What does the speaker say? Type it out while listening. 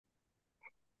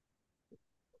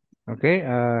Okay,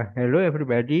 hello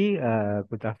everybody.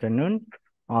 Good afternoon,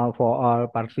 for all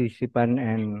participants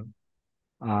and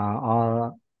uh,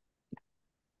 all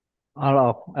all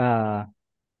of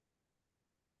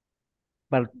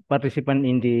participants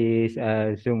in this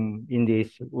Zoom in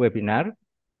this webinar.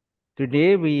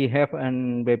 Today we have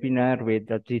an webinar with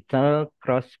the title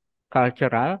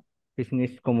Cross-Cultural Business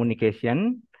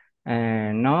Communication.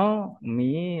 And now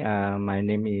my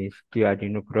name is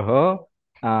Ardi Nugroho.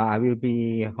 I will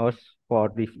be host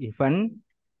for this event.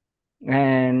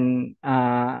 And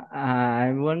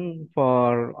I want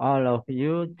for all of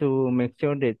you to make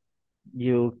sure that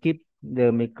you keep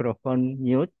the microphone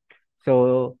mute,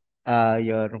 so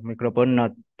your microphone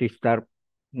not disturb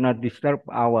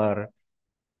our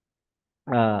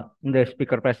the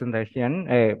speaker presentation.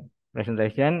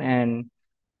 And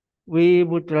we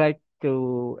would like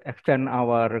to extend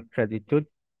our gratitude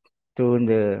to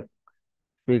the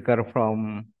speaker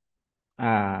from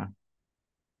uh,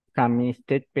 Sami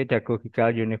State Pedagogical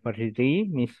University,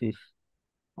 Mrs.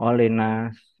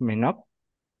 Olena Semenog,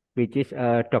 which is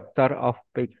a doctor of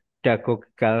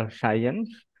pedagogical science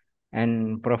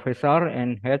and professor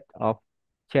and head of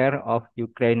chair of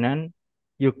Ukrainian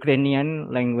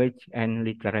language and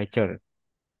literature.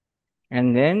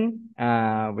 And then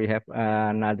we have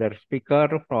another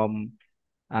speaker from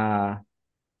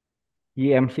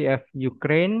UMCF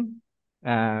Ukraine,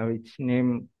 which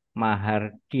named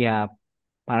Marharyta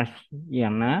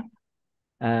Parshyna,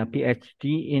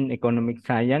 PhD in economic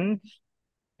science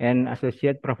and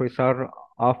Associate Professor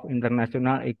of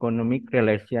International Economic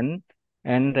Relations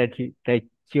and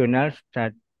Regional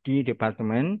Study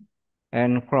Department.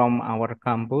 And from our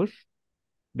campus,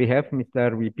 we have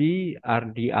Mr. Wibi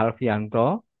Ardi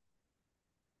Alvianto,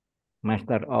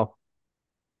 Master of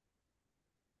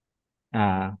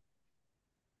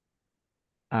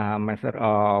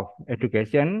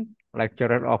Education,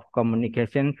 Lecturer of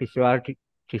Communication Visual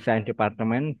Design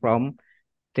Department from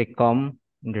STEKOM,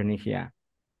 Indonesia.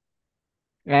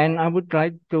 And I would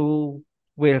like to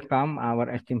welcome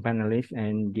our esteemed panelists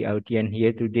and the audience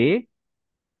here today.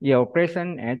 Your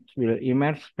presence will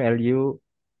immerse value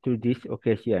to this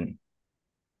occasion.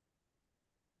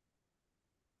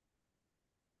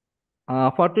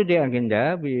 For today's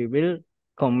agenda, we will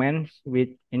commence with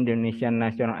Indonesian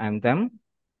national anthem,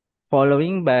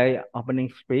 following by opening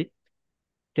speech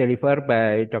delivered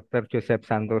by Dr. Joseph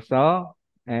Santoso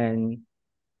and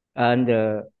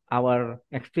our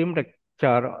esteemed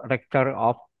rector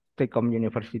of STEKOM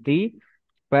University.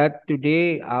 But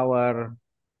today our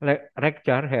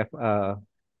rector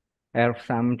have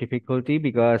some difficulty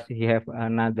because he have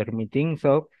another meeting,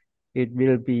 so it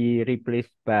will be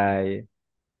replaced by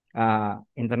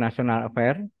international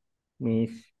affair,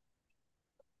 Miss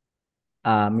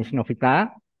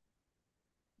Novita.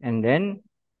 And then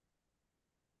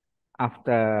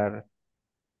after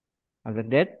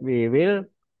that we will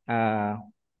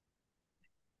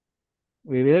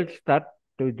start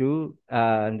to do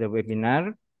the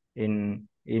webinar in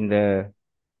the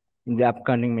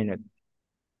upcoming minute.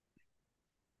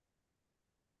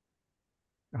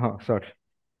 Oh, sorry.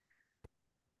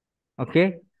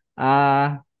 Okay.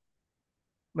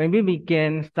 Maybe we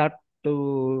can start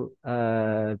to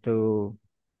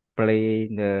play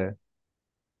the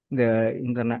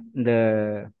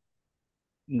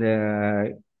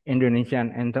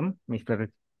Indonesian anthem,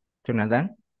 Mr.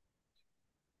 Jonathan.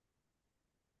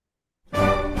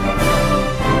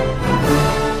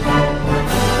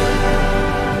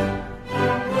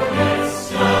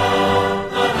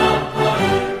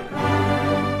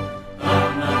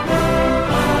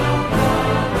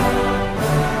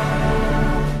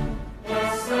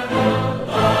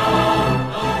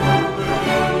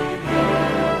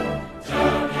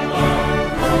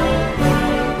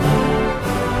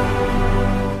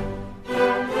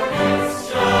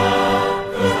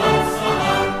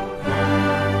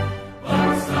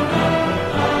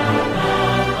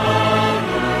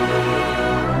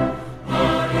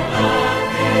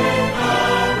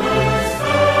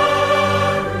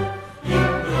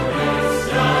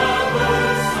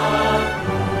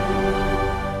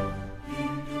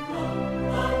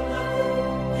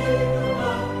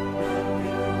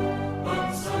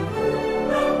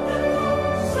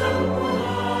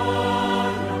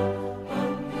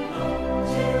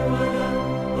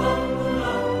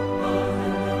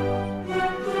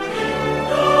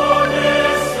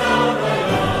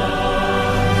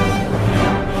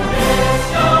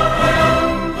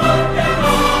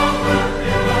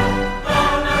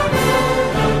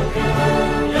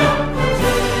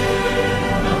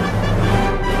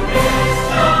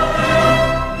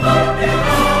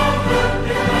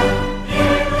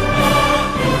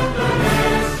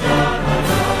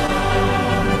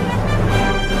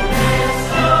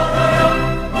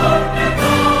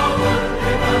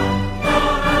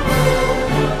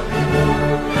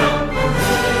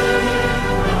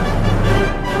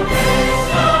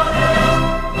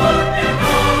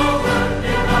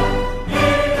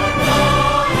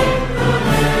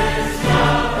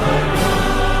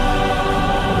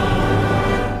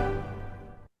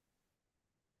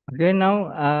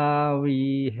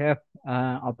 we have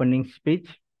opening speech.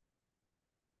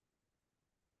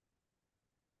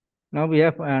 Now we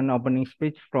have an opening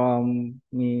speech from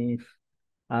Ms.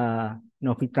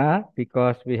 Novita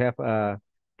because we have a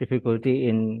difficulty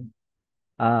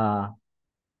for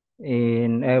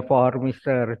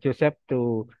Mr. Joseph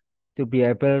to be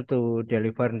able to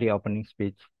deliver the opening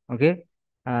speech. Okay,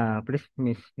 please,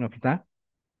 Ms. Novita.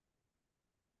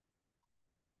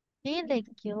 Okay,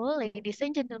 thank you, ladies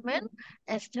and gentlemen,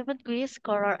 esteemed guests,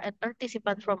 scholar, and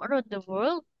participants from around the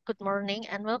world. Good morning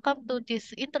and welcome to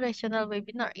this international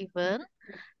webinar event.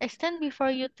 I stand before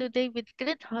you today with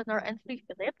great honor and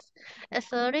privilege as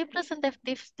a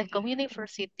representative STEKOM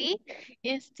University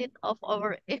instead of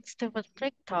our esteemed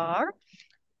rector.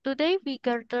 Today we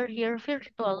gather here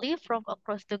virtually from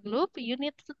across the globe,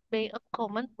 united by a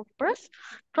common purpose,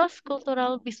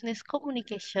 cross-cultural business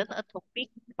communication, a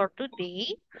topic for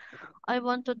today. I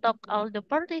want to thank all the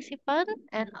participants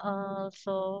and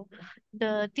also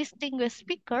the distinguished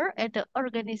speaker and the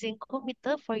organizing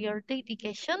committee for your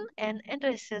dedication and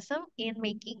enthusiasm in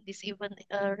making this event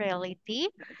a reality.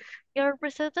 Your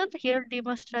presence here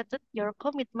demonstrated your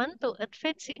commitment to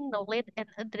advancing knowledge and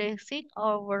addressing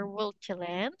our world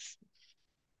challenge.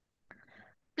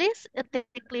 Please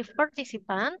actively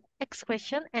participate, ask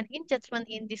questions, and engagement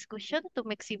in discussion to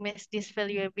maximize this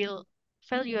valuable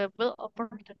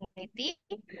opportunity.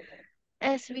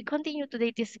 As we continue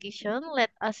today's discussion,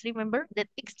 let us remember that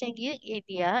exchanging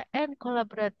ideas and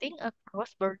collaborating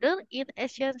across borders is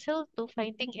essential to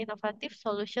finding innovative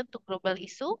solutions to global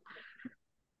issues.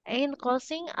 In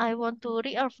closing, I want to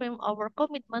reaffirm our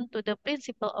commitment to the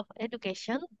principle of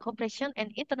education, cooperation,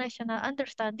 and international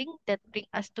understanding that bring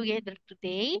us together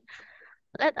today.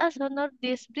 Let us honor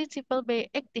this principle by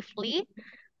actively.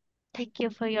 Thank you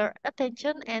for your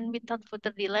attention, and without further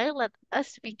delay, let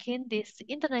us begin this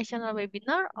international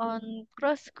webinar on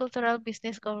cross-cultural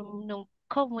business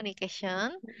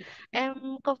communication.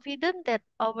 I'm confident that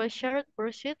our shared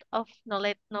pursuit of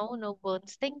knowledge know no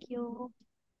bounds. Thank you.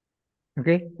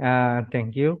 Okay,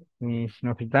 thank you, Ms.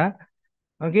 Novita.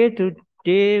 Okay,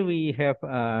 today we have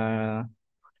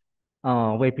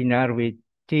webinar with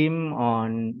team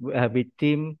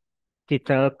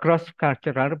titled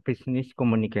cross-cultural business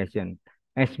communication.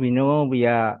 As we know, we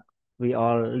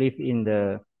all live in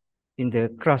the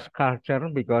cross culture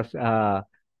because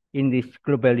in this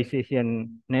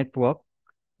globalization network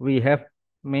we have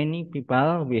many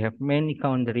people, we have many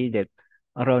countries that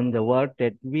around the world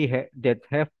that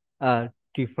have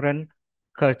different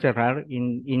cultural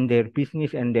in their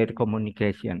business and their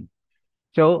communication.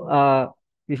 So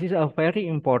this is a very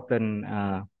important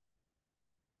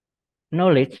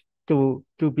knowledge to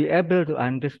be able to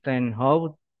understand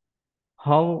how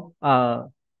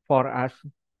for us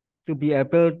to be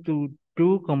able to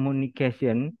do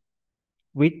communication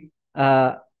with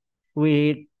uh,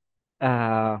 with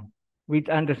uh, with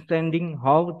understanding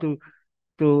how to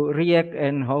react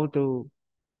and how to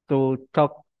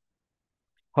talk,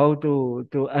 how to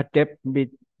adapt with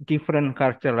different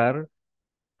cultural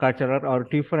or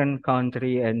different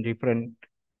country and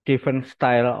different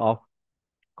style of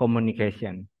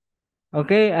communication.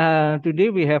 Okay, today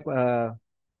we have a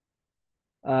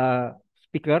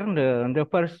speaker. The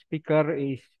first speaker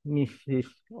is Mrs.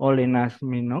 Olena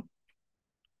Semenog.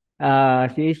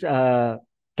 She is a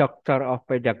doctor of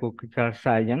pedagogical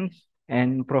science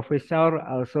and professor,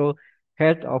 also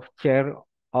head of chair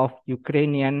of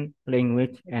Ukrainian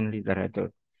language and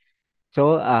literature.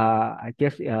 So I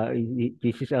guess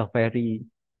this is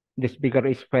the speaker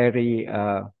is very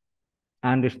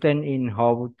understand in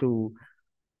how to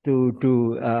do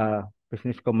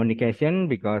business communication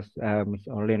because Ms.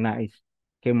 Olena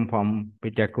came from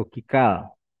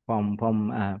pedagogical, from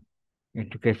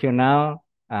educational,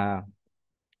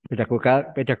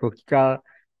 pedagogical,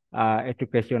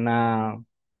 educational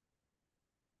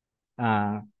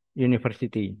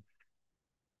university.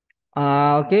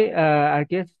 Okay, I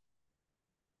guess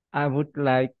I would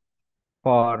like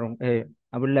I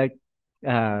would like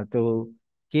to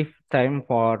give time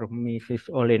for Mrs.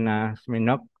 Olena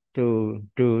Semenog to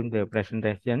do the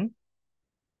presentation.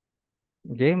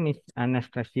 Okay, Miss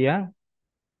Anastasia,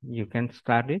 you can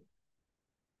start it.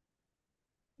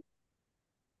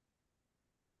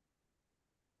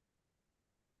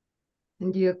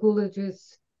 Dear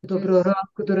colleges, доброго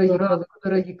ранку, дорогі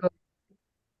колеги.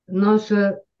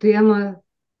 Наша тема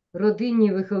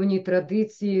 «Родинні виховні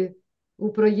традиції у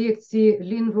проєкції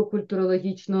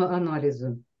лінгвокультурологічного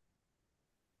аналізу».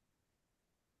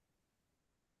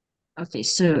 Okay,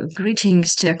 so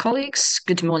greetings to our colleagues.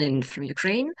 Good morning from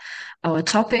Ukraine. Our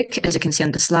topic, as you can see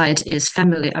on the slide, is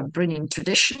family upbringing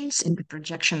traditions in the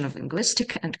projection of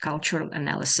linguistic and cultural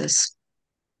analysis.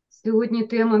 Сьогодні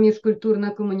тема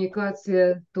міжкультурна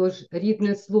комунікація, тож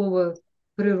рідне слово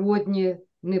природнє,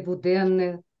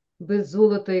 небуденне, без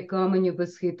золота і каменю,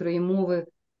 без хитрої мови,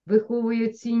 виховує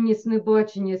ціннісне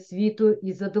бачення світу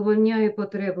і задовольняє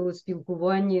потреби у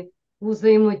спілкуванні, у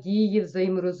взаємодії,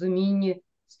 взаєморозумінні,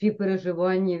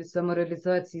 співпереживанні,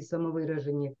 самореалізації,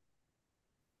 самовираженні.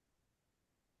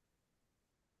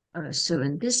 So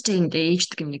in this day and age,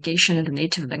 the communication in the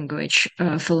native language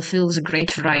fulfills a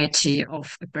great variety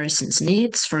of a person's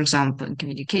needs, for example, in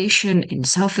communication, in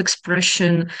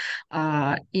self-expression,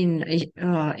 in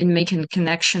making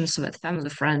connections with family,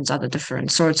 friends, other different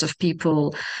sorts of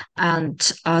people. And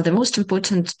the most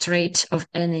important trait of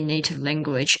any native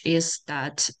language is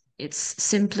that it's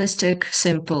simplistic,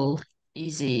 simple,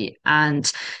 easy,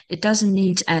 and it doesn't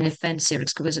need any fancy or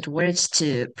exquisite words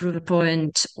to prove a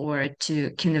point or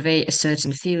to convey a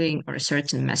certain feeling or a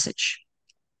certain message.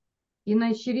 І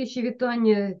найщиріші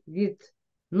вітання від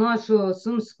нашого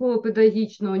Сумського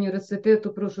педагогічного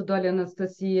університету, прошу далі,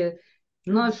 Анастасія,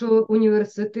 нашого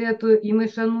університету, і ми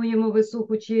шануємо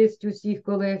високу честь усіх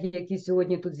колег, які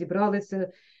сьогодні тут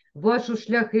зібралися, вашу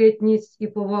шляхетність і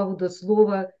повагу до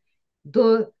слова,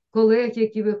 до колег,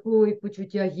 які виховують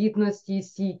почуття гідності і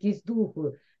стійкість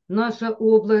духу. Наша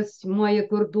область має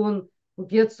кордон у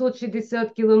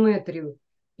 560 кілометрів,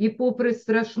 і попри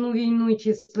страшну війну і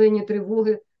численні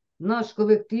тривоги, наш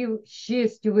колектив з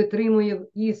честю витримує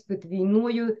іспит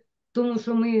війною, тому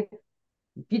що ми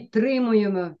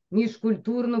підтримуємо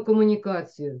міжкультурну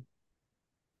комунікацію.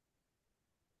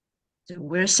 So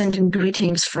we're sending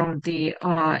greetings from the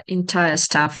entire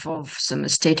staff of Sumy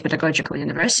State Pedagogical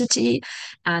University,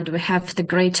 and we have the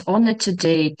great honor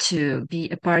today to be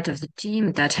a part of the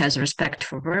team that has respect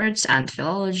for words and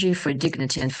philology, for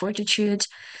dignity and fortitude.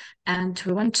 And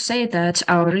we want to say that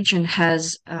our region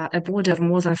has a border of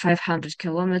more than 500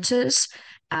 kilometers.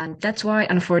 And that's why,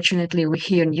 unfortunately, we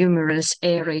hear numerous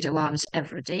air raid alarms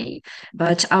every day.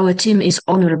 But our team is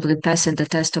honorably passing the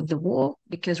test of the war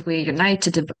because we're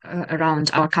united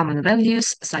around our common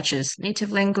values, such as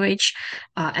native language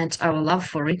and our love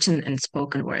for written and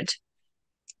spoken word.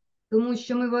 Тому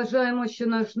що ми вважаємо, що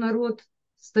наш народ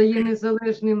стає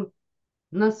незалежним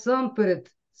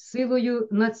насамперед силою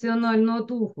національного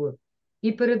духу.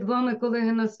 І перед вами,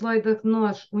 колеги, на слайдах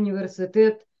наш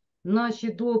університет,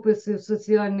 наші дописи в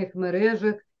соціальних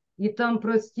мережах, і там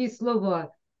прості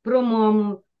слова про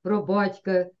маму, про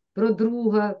батька, про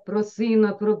друга, про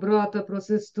сина, про брата, про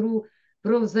сестру,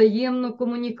 про взаємну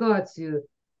комунікацію.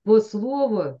 Бо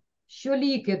слово, що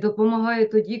ліки, допомагає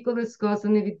тоді, коли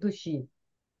сказане від душі.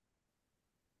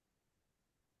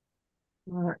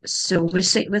 So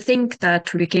we think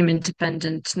that we became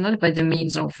independent not by the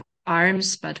means of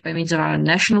arms, but by means of our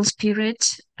national spirit.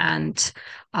 And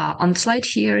on the slide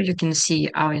here, you can see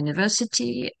our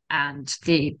university and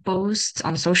the posts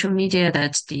on social media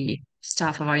that the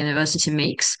staff of our university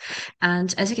makes.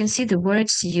 And as you can see, the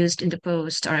words used in the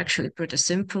post are actually pretty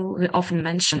simple. We often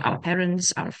mention our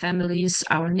parents, our families,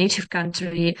 our native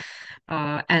country,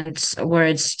 and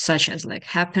words such as like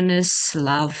happiness,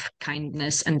 love,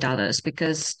 kindness, and others,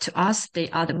 because to us, they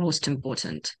are the most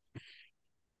important.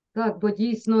 Так, бо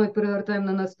дійсно, перегортаємо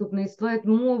на наступний слайд,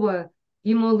 мова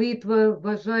і молитва,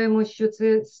 вважаємо, що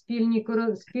це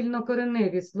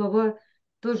спільнокореневі слова.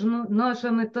 Тож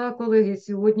наша мета, колеги,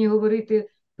 сьогодні говорити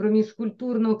про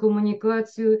міжкультурну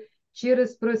комунікацію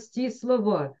через прості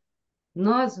слова,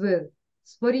 назви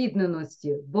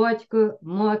спорідненості: батько,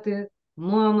 мати,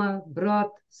 мама,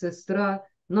 брат, сестра,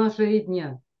 наша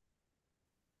рідня.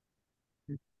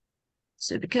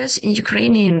 So because in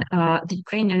Ukrainian, the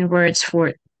Ukrainian words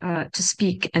for to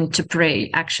speak and to pray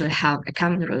actually have a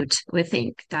common root, we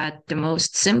think that the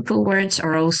most simple words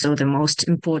are also the most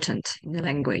important in the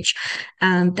language.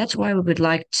 And that's why we would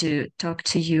like to talk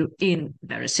to you in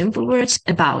very simple words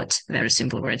about very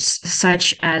simple words, such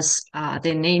as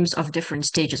the names of different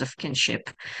stages of kinship.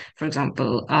 For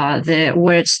example, the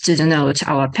words to denote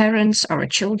our parents, our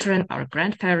children, our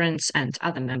grandparents, and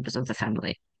other members of the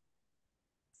family.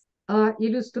 А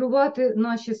ілюструвати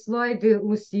наші слайди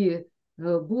усі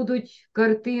будуть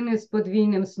картини з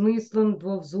подвійним смислом,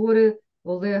 двовзори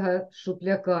Олега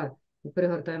Шупляка. І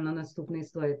перегортаємо на наступний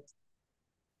слайд.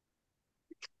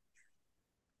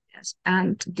 Yes,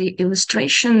 and the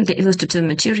illustrative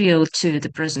material to the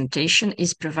presentation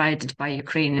is provided by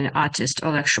Ukrainian artist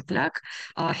Oleg Shuplyak.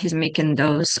 He's making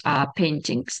those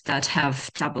paintings that have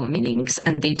double meanings,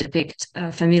 and they depict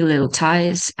familial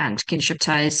ties and kinship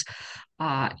ties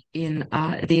in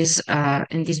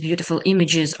these beautiful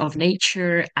images of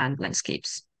nature and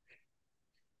landscapes.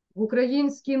 В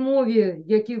українській мові,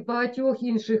 як і в багатьох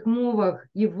інших мовах,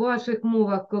 і в ваших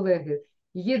мовах, колеги,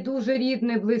 є дуже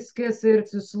рідне, близьке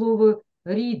серцю слово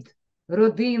 «рід»,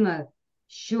 «родина»,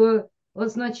 що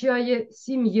означає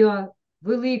сім'я,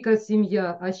 велика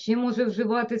сім'я, а ще може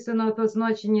вживатися на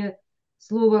позначення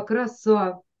слова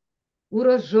 «краса»,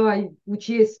 урожай у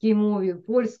чеській мові, в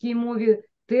польській мові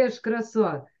теж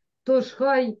краса. Тож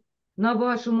хай на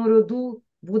вашому роду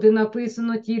буде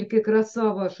написано тільки краса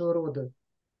вашого роду.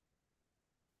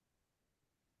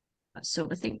 So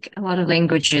I think a lot of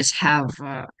languages have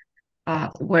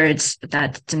words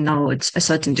that denote a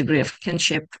certain degree of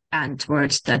kinship and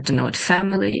words that denote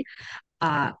family.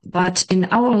 But in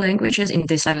our languages, in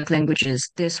the Slavic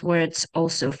languages, these words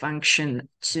also function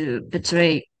to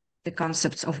portray the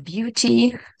concepts of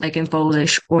beauty, like in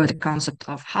Polish, or the concept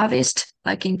of harvest,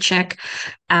 like in Czech.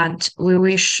 And we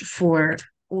wish for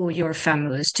all your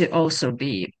families to also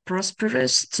be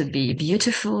prosperous, to be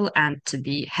beautiful, and to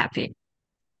be happy.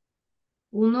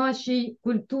 У нашій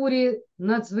культурі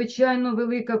надзвичайно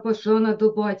велика пошана до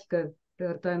батька.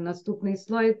 Перегортаємо наступний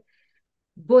слайд.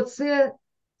 Бо це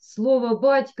слово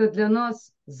батька для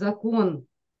нас закон.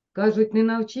 Кажуть, не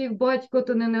навчив батько,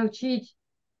 то не навчить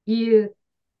і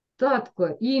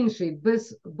татко, інший.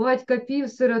 Без батька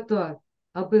півсирота,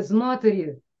 а без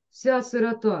матері вся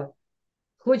сирота.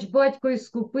 Хоч батько й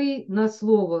скупий на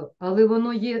слово, але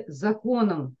воно є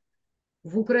законом.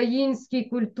 В українській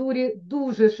культурі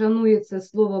дуже шанується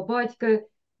слово батька,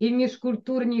 і в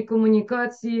міжкультурній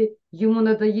комунікації йому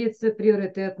надається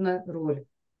пріоритетна роль.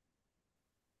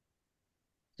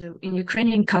 So in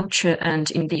Ukrainian culture and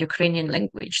in the Ukrainian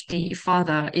language, the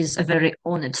father is a very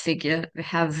honored figure. We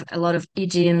have a lot of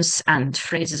idioms and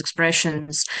phrases,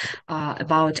 expressions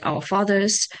about our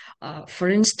fathers. For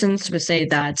instance, we say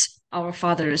that our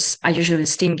fathers are usually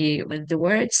stingy with the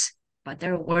words, but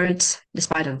their words,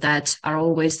 despite of that, are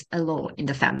always a law in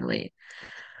the family.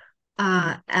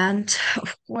 And of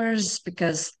course,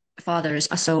 because fathers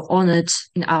are so honored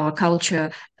in our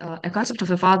culture, a concept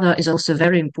of a father is also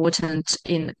very important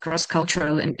in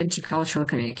cross-cultural and intercultural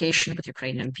communication with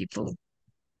Ukrainian people.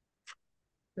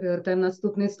 Перегортаємо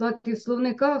наступний слайд. І в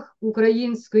словниках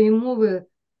української мови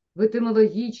в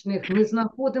етимологічних ми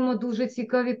знаходимо дуже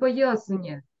цікаві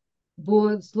пояснення,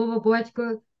 бо слово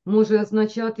 «батько» може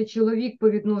означати чоловік по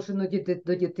відношенню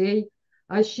до дітей,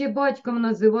 а ще батьком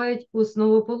називають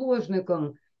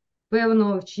основоположником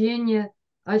певного вчення,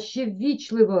 а ще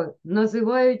ввічливо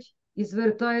називають і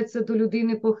звертаються до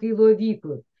людини похилого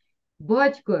віку.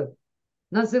 Батько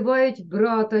називають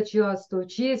брата часто в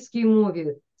чеській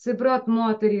мові, це брат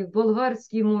матері, в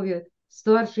болгарській мові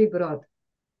старший брат.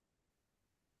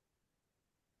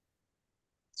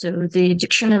 So the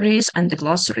dictionaries and the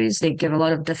glossaries, they give a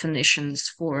lot of definitions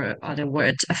for the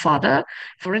word a father.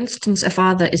 For instance, a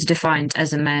father is defined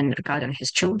as a man regarding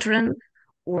his children,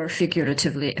 or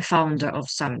figuratively a founder of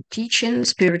some teaching,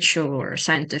 spiritual or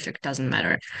scientific, doesn't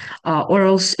matter. Or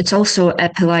else it's also a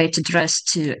polite address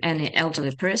to any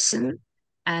elderly person.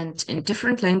 And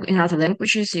in other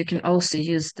languages, you can also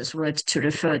use this word to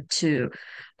refer to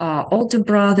older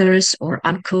brothers or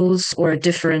uncles or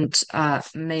different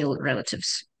male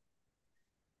relatives.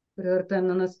 Перегортаємо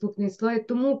на наступний слайд.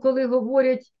 Тому, коли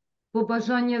говорять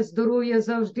побажання здоров'я,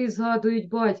 завжди згадують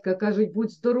батька. Кажуть,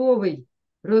 будь здоровий,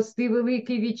 рости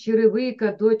великий від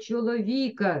черевика до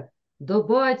чоловіка, до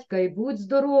батька і будь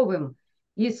здоровим.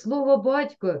 І слово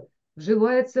 «батько»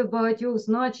 вживається в багатьох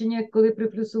значеннях, коли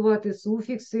приплюсувати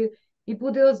суфікси, і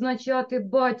буде означати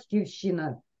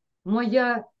батьківщина,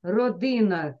 моя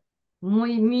родина,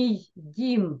 мій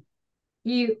дім.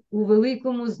 І у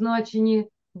великому значенні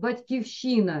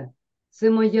батьківщина – це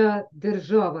моя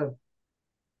держава.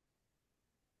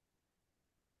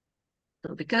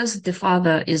 So because the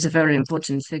father is a very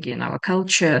important figure in our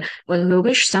culture, when we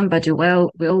wish somebody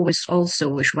well, we always also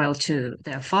wish well to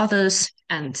their fathers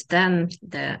and then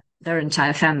their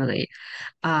entire family.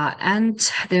 And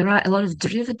there are a lot of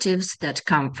derivatives that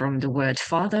come from the word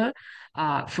father.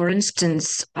 For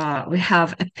instance, we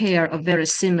have a pair of very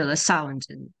similar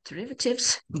sounding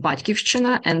derivatives,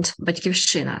 батьківщина and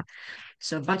батьківщина.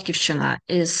 So батьківщина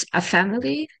is a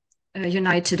family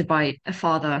united by a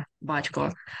father,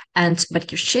 батько, and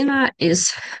батьківщина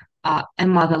is a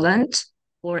motherland,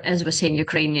 or as we say in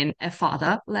Ukrainian, a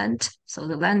fatherland. So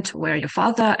the land where your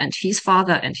father and his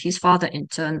father in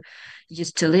turn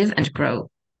used to live and grow.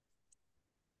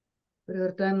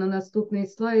 Перегортаємо на наступний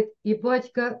слайд. І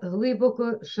батька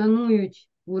глибоко шанують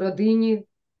у родині,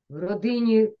 в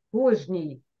родині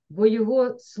кожній, бо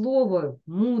його слово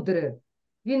мудре.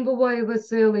 Він буває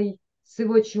веселий,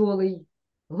 сивочолий,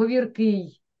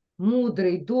 говіркий,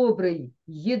 мудрий, добрий,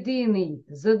 єдиний,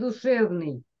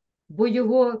 задушевний, бо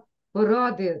його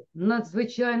поради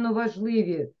надзвичайно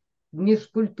важливі в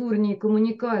міжкультурній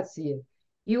комунікації,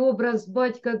 і образ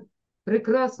батька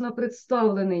прекрасно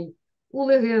представлений у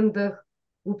легендах,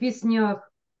 у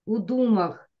піснях, у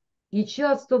думах, і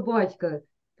часто батька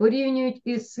порівнюють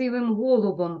із сивим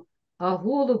голубом, а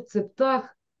голуб – це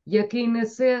птах, який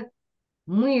несе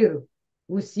мир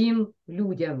усім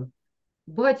людям.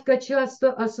 Батька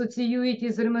часто асоціюють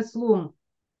із ремеслом,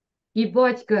 і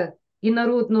батька, і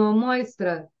народного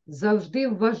майстра завжди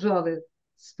вважали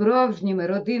справжніми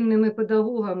родинними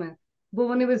педагогами, бо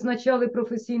вони визначали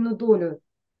професійну долю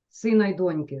сина й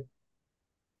доньки.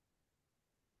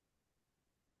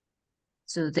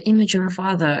 So the image of a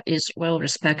father is well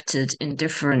respected in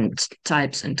different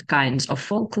types and kinds of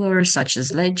folklore, such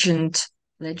as legends,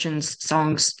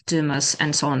 songs, dumas,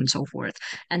 and so on and so forth.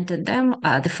 And in them,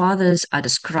 the fathers are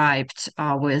described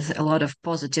with a lot of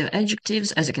positive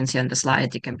adjectives. As you can see on the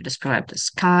slide, they can be described as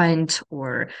kind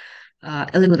or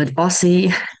a little bit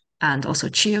bossy, and also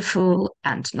cheerful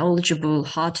and knowledgeable,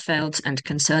 heartfelt, and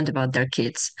concerned about their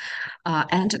kids.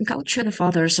 And in culture, the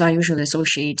fathers are usually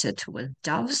associated with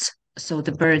doves, so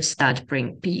the birds that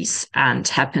bring peace and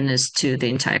happiness to the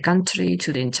entire country,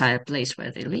 to the entire place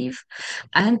where they live.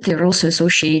 And they're also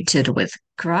associated with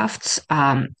crafts,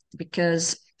 because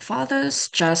fathers,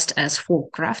 just as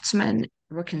folk craftsmen,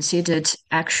 were considered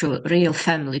actual real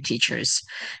family teachers,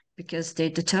 because they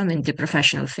determined the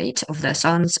professional fate of their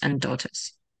sons and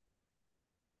daughters.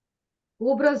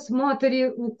 Образ матері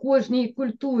у кожній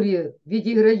культурі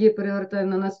відіграє, перегортаю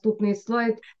на наступний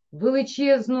слайд,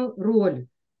 величезну роль,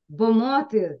 бо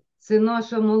мати – це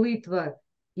наша молитва,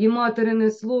 і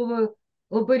материне слово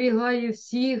оберігає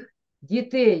всіх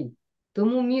дітей.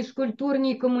 Тому в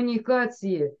міжкультурній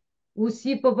комунікації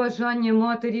усі побажання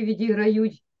матері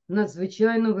відіграють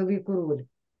надзвичайно велику роль.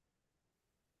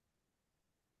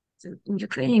 In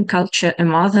Ukrainian culture, a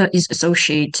mother is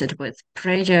associated with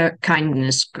prayer,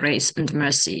 kindness, grace, and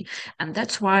mercy. And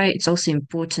that's why it's also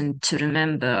important to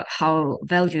remember how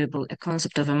valuable a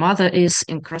concept of a mother is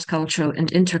in cross-cultural and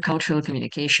intercultural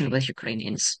communication with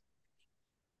Ukrainians.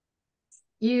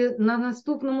 І на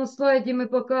наступному слайді ми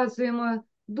показуємо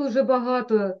дуже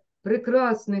багато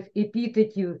прекрасних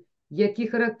епітетів, які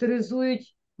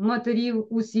характеризують матерів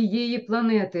усієї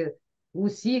планети,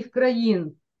 усіх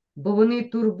країн, бо вони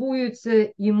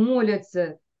турбуються і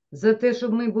моляться за те,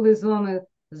 щоб ми були з вами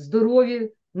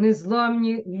здорові,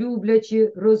 незламні,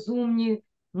 люблячі, розумні,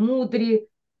 мудрі.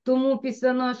 Тому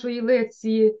після нашої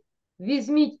лекції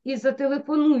візьміть і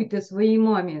зателефонуйте своїй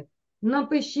мамі,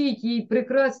 напишіть їй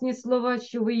прекрасні слова,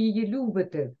 що ви її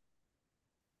любите.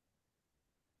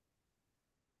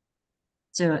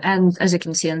 So, and as you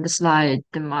can see on the slide,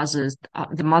 the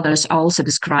mothers are also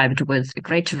described with a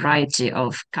great variety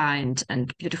of kind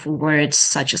and beautiful words,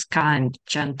 such as kind,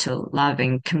 gentle,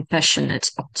 loving, compassionate,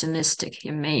 optimistic,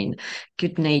 humane,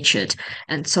 good-natured,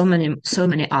 and so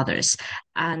many others.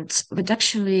 And we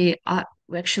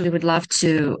actually would love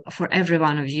for every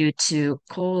one of you to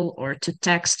call or to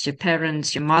text your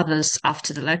parents, your mothers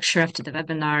after the lecture, after the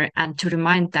webinar, and to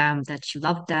remind them that you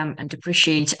love them and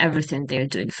appreciate everything they're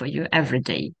doing for you every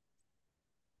day.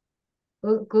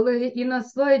 Колеги, і на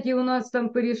слайді у нас там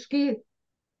пиріжки.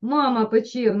 Мама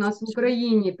пече в нас в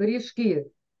Україні пиріжки.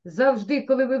 Завжди,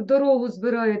 коли ви в дорогу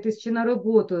збираєтесь чи на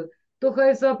роботу, то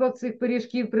хай запах цих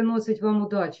пиріжків приносить вам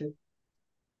удачу.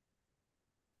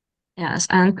 Yes,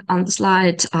 and on the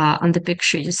slide, on the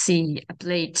picture, you see a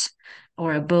plate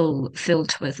or a bowl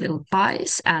filled with little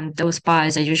pies, and those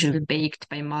pies are usually baked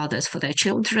by mothers for their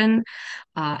children.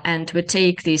 And we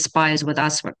take these pies with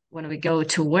us when we go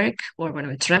to work or when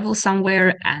we travel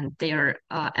somewhere, and they are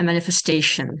a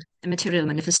material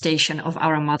manifestation of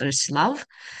our mother's love.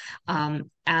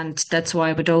 And that's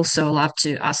why we'd also love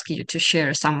to ask you to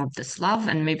share some of this love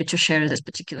and maybe to share this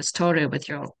particular story with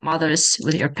your mothers,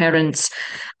 with your parents,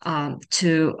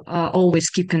 to always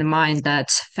keep in mind that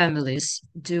families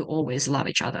do always love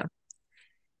each other.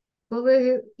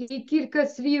 Колеги, і кілька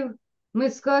слів ми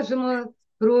скажемо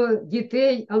про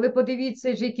дітей, але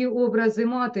подивіться ж, які образи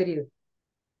матері.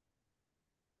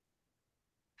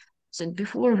 So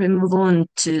before we move on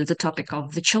to the topic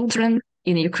of the children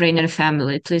in a Ukrainian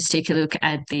family, please take a look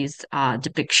at these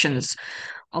depictions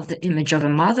of the image of a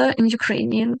mother in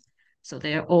Ukrainian. So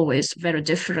they are always very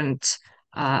different,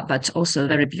 but also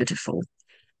very beautiful.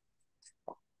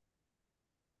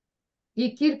 І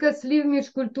кілька слів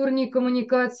міжкультурній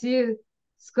комунікації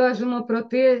скажемо про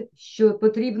те, що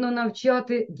потрібно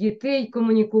навчати дітей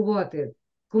комунікувати.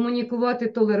 Комунікувати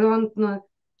толерантно,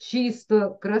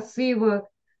 чисто, красиво,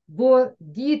 бо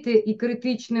діти і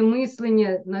критичне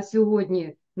мислення на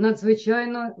сьогодні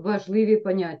надзвичайно важливі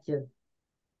поняття.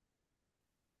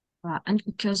 And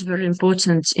because very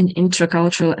important in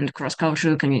intercultural and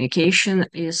cross-cultural communication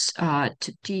is to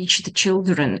teach the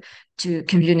children to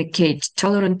communicate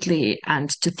tolerantly and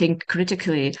to think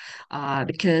critically,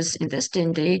 because in this day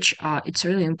and age, it's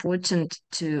really important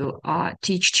to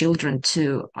teach children to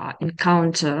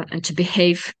encounter and to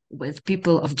behave with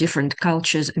people of different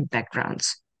cultures and backgrounds.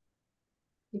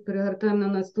 І перегортаємо на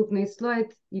наступний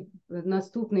слайд, і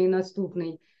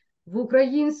наступний. В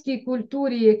українській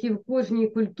культурі, як і в кожній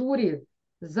культурі,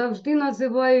 завжди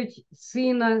називають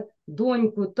сина,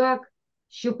 доньку так,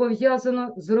 що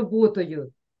пов'язано з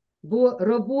роботою. Бо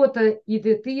робота і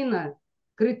дитина,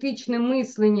 критичне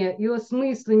мислення і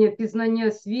осмислення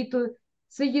пізнання світу –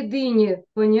 це єдині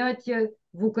поняття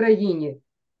в Україні.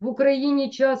 В Україні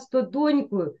часто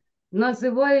доньку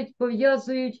називають,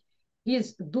 пов'язують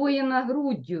із доєна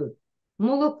груддю,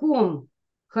 молоком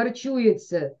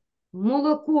харчується.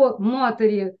 Молоко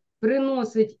матері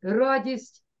приносить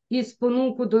радість і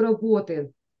спонуку до роботи.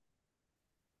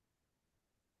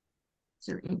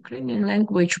 So in Ukrainian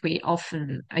language, we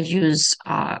often use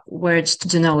words to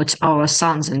denote our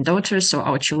sons and daughters, so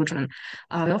our children.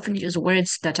 We often use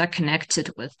words that are connected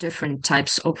with different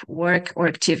types of work or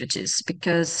activities,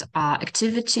 because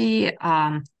activity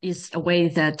is a way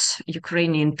that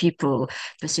Ukrainian people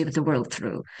perceive the world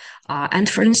through. And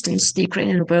for instance, the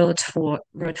Ukrainian word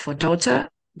for daughter,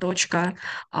 dochka,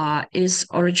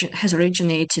 has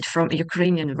originated from a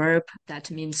Ukrainian verb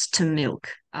that means to milk.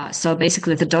 So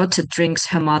basically, the daughter drinks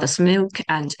her mother's milk,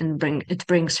 and it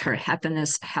brings her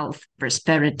happiness, health,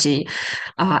 prosperity,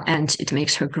 and it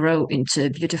makes her grow into a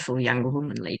beautiful young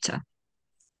woman later.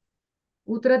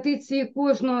 У традиції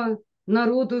кожного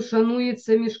народу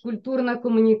шанується міжкультурна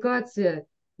комунікація,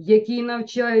 якій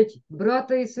навчають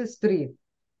брата і сестри.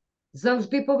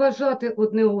 Завжди поважати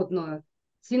одне одного,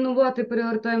 цінувати,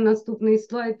 перегортаємо наступний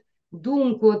слайд,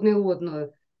 думку одне одного.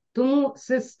 Тому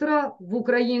сестра в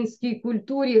українській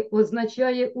культурі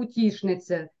означає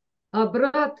утішниця, а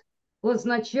брат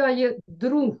означає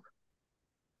друг.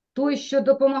 Той, що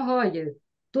допомагає,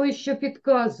 той, що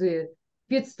підказує,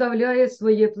 підставляє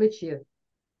своє плече.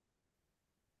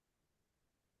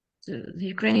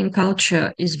 The Ukrainian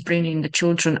culture is bringing the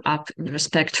children up in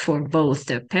respect for both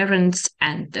their parents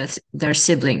and their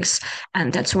siblings.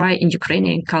 And that's why in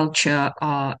Ukrainian culture,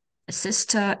 a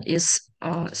sister is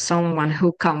someone who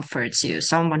comforts you,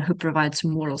 someone who provides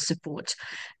moral support.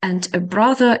 And a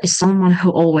brother is someone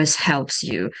who always helps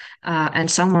you, and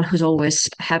someone who's always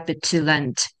happy to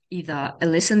lend either a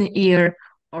listening ear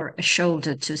or a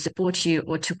shoulder to support you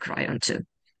or to cry onto.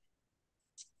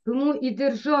 Тому і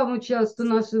державу часто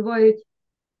називають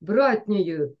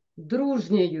братньою,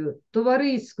 дружньою,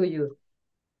 товариською.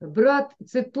 Брат –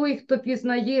 це той, хто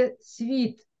пізнає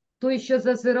світ, той, що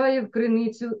зазирає в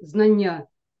криницю знання.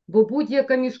 Бо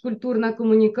будь-яка міжкультурна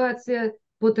комунікація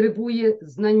потребує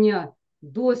знання,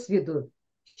 досвіду,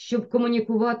 щоб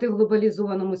комунікувати в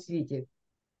глобалізованому світі.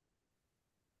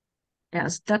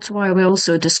 Yes, that's why we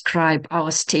also describe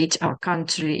our state, our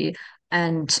country,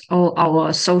 and all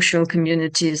our social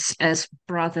communities as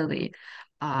brotherly,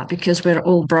 because we're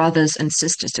all brothers and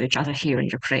sisters to each other here in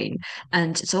Ukraine.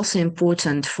 And it's also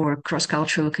important for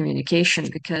cross-cultural communication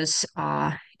because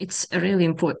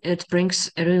it brings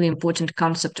a really important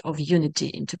concept of unity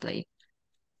into play.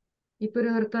 І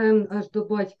перегортаємо аж до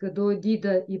батька, до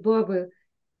діда і баби,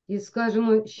 і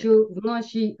скажемо, що в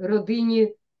нашій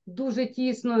родині дуже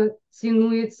тісно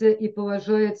цінується і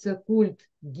поважається культ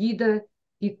діда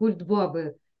і культ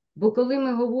баби. Бо коли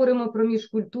ми говоримо про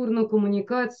міжкультурну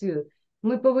комунікацію,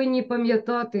 ми повинні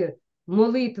пам'ятати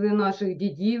молитви наших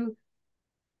дідів,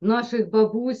 наших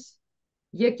бабусь,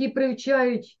 які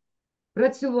привчають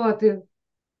працювати,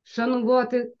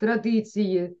 шанувати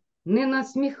традиції, не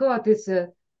насміхатися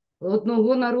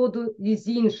одного народу із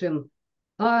іншим,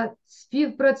 а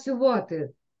співпрацювати,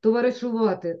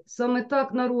 товаришувати. Саме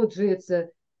так народжується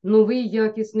новий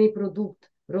якісний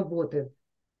продукт роботи.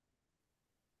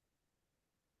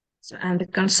 And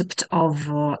the concept of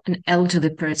an elderly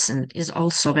person is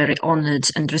also very honored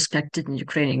and respected in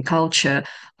Ukrainian culture.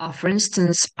 For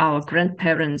instance, our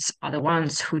grandparents are the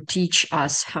ones who teach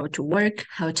us how to work,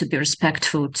 how to be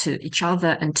respectful to each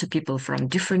other and to people from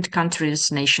different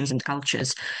countries, nations, and cultures.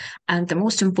 And the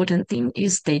most important thing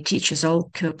is they teach us all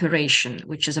cooperation,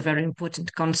 which is a very important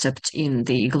concept in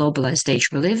the globalized age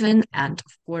we live in, and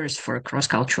of course for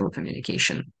cross-cultural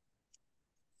communication.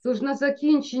 Тож на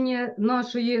закінчення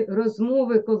нашої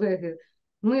розмови, колеги,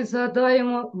 ми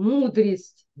згадаємо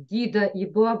мудрість діда і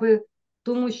баби,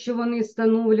 тому що вони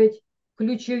становлять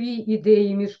ключові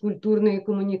ідеї міжкультурної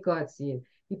комунікації.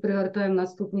 І пригортаємо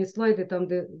наступні слайди, там,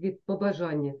 де від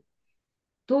побажання.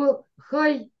 То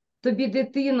хай тобі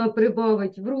дитина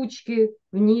прибавить в ручки,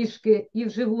 в ніжки і в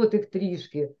животик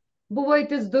трішки.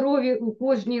 Бувайте здорові у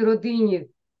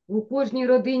кожній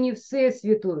родині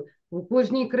Всесвіту, у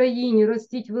кожній країні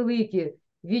ростіть великі,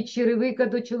 від черевика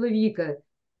до чоловіка.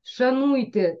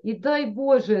 Шануйте і дай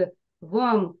Боже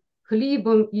вам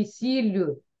хлібом і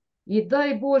сіллю, і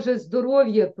дай Боже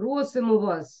здоров'я, просимо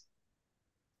вас.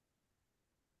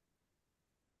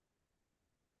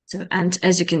 So, and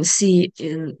as you can see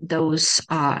in those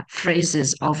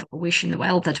phrases of wishing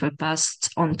well that were passed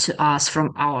on to us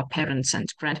from our parents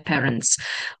and grandparents,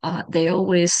 they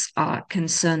always are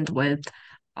concerned with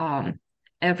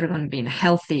everyone being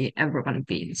healthy, everyone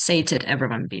being sated,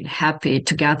 everyone being happy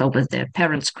together with their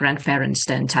parents, grandparents,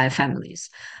 their entire families.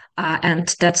 And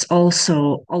that's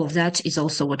also, all of that is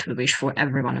also what we wish for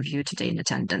every one of you today in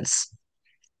attendance.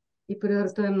 І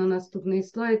перегортаємо на наступний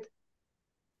слайд.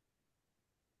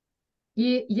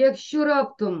 І якщо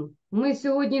раптом ми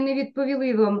сьогодні не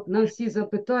відповіли вам на всі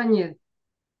запитання,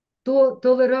 то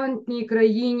толерантній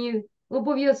країні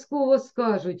обов'язково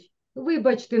скажуть: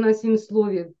 вибачте на сім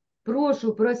слові,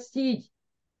 прошу, простіть,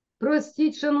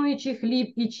 простіть, шануючи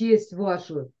хліб і честь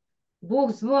вашу.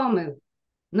 Бог з вами,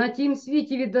 на тім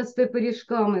світі віддасте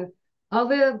пиріжками,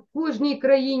 але в кожній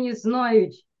країні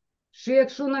знають, що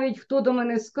якщо навіть хто до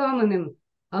мене з каменем,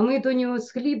 а ми до нього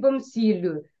з хлібом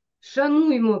сіллю,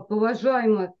 шануймо,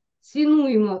 поважаймо,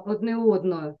 цінуймо одне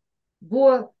одного,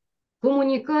 бо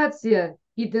комунікація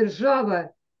і держава,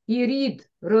 і рід,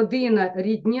 родина,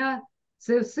 рідня –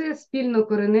 це все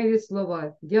спільнокореневі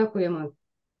слова. Дякуємо.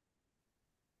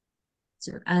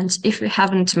 And if we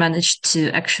haven't managed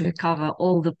to actually cover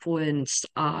all the points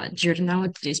during our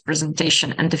today's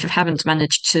presentation, and if you haven't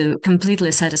managed to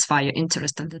completely satisfy your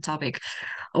interest in the topic,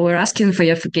 we're asking for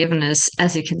your forgiveness,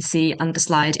 as you can see on the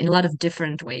slide, in a lot of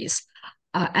different ways.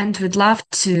 And we'd love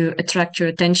to attract your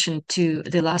attention to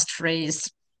the last phrase,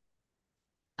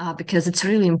 because it's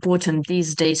really important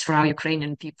these days for our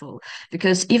Ukrainian people,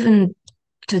 because even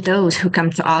to those who come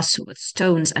to us with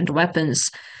stones and weapons,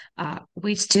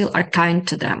 we still are kind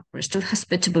to them. We're still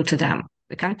hospitable to them.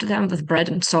 We come to them with bread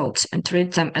and salt and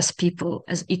treat them as people,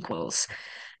 as equals.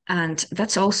 And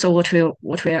that's also what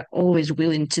we are always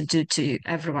willing to do to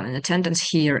everyone in attendance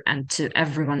here and to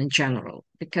everyone in general,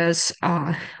 because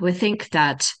we think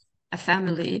that a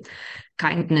family,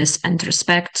 kindness and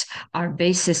respect are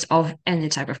basis of any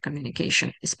type of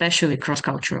communication, especially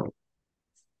cross-cultural.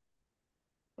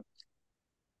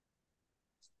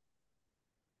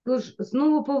 Тож,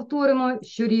 знову повторимо,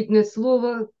 що рідне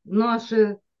слово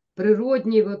наше,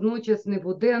 природнє і водночас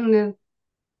небуденне,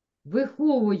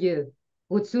 виховує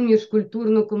оцю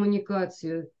міжкультурну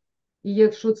комунікацію. І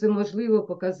якщо це можливо,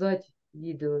 показати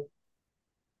відео.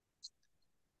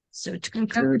 So to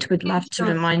conclude, we'd love to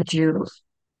remind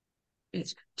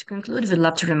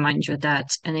you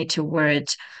that a native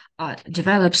word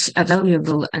develops a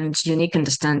valuable and unique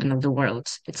understanding of the world.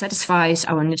 It satisfies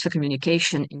our need for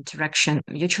communication, interaction,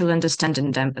 mutual understanding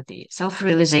and empathy,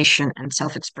 self-realization and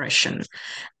self-expression.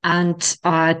 And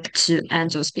to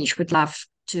end our speech, we'd love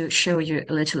to show you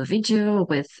a little video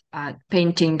with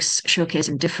paintings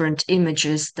showcasing different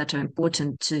images that are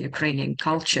important to Ukrainian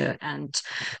culture and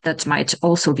that might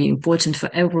also be important for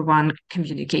everyone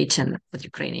communicating with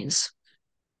Ukrainians.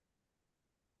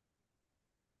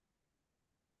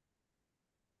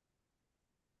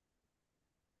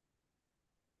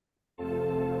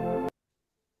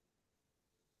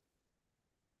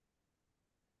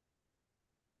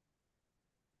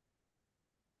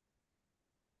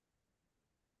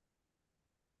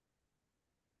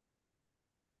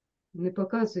 Не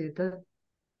показує, так?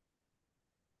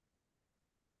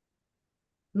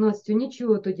 Настю,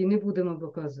 нічого тоді не будемо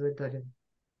показувати далі.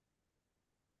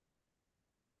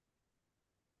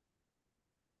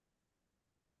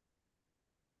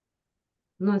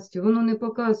 Настю, воно не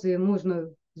показує, можна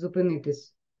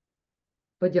зупинитись.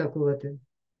 Подякувати.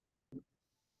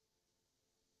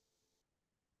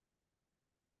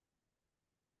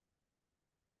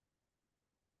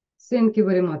 Thank you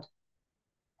very much.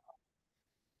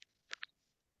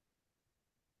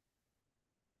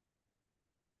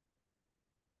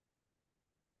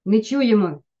 Не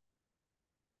чуємо.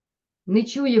 Не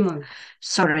чуємо.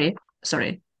 Sorry.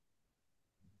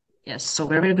 Yes, so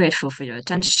we're very grateful for your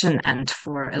attention and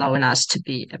for allowing us to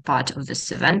be a part of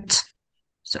this event.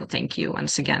 So thank you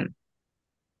once again.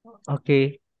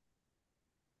 Okay.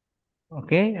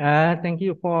 Okay. Thank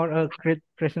you for a great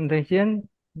presentation,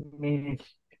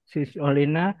 Mrs.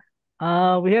 Olena.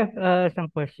 We have some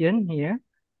question here.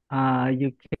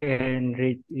 You can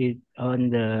read it on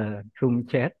the Zoom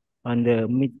chat, on the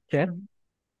Meet chat.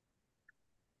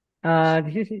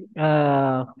 This is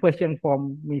a question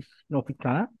from Miss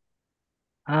Novika.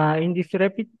 In this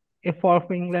rapid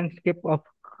evolving landscape of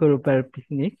global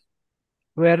business,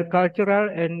 where cultural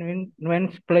and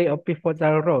nuance play a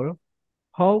pivotal role,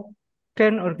 how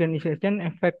can organizations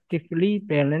effectively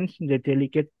balance the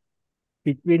delicate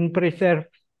between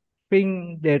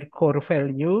preserving their core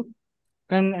value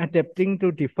and adapting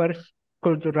to diverse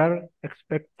cultural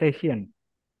expectations?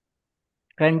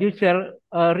 Can you share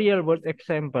a real-world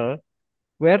example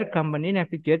where company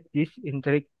navigate this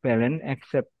intricate balance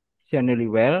exceptionally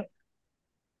well,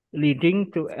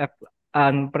 leading to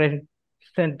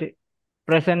unprecedented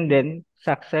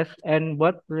success, and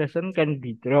what lesson can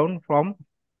be drawn from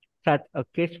such a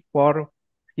case for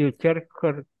future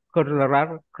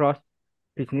curricular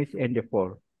cross-business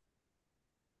endeavor?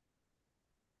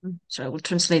 So I will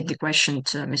translate the question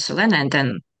to Miss Olena and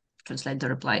then translate the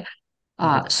reply.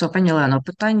 Okay. Пані Олено,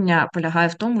 питання полягає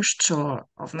в тому, що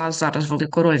в нас зараз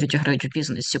велику роль відіграють в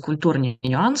бізнесі культурні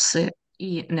нюанси,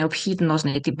 і необхідно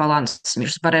знайти баланс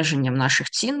між збереженням наших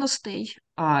цінностей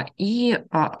і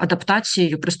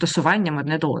адаптацією, пристосуванням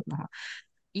одне до одного.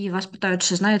 І вас питають,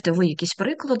 чи знаєте ви якісь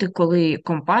приклади, коли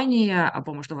компанія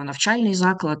або, можливо, навчальний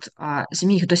заклад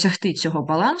зміг досягти цього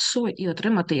балансу і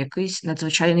отримати якийсь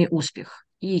надзвичайний успіх?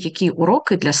 І які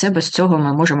уроки для себе з цього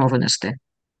ми можемо винести?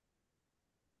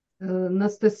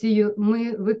 Анастасію,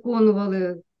 ми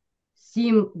виконували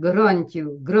 7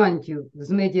 грантів з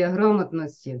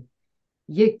медіаграмотності,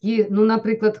 які, ну,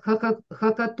 наприклад,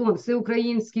 хакатон,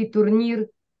 всеукраїнський турнір,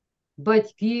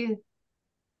 батьки,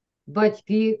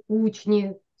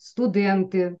 учні,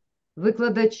 студенти,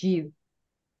 викладачі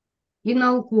і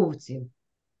науковці.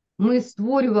 Ми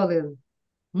створювали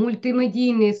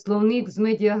мультимедійний словник з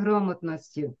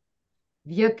медіаграмотності,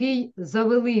 в який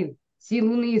завели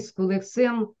цілу низку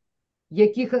лексем,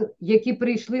 які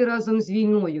прийшли разом з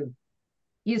війною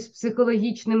і з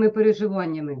психологічними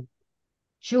переживаннями.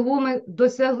 Чого ми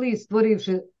досягли,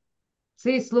 створивши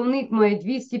цей словник, має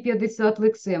 250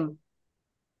 лексем.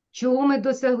 Чого ми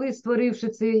досягли, створивши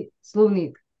цей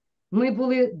словник? Ми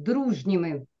були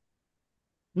дружніми.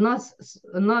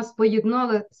 Нас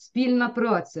поєднала спільна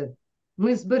праця.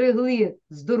 Ми зберегли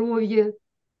здоров'я,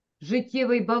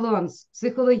 життєвий баланс,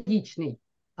 психологічний.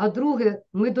 А друге,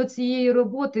 ми до цієї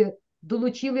роботи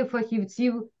долучили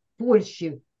фахівців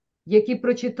Польщі, які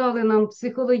прочитали нам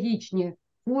психологічні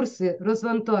курси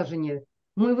розвантаження.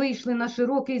 Ми вийшли на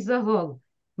широкий загал.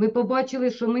 Ми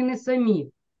побачили, що ми не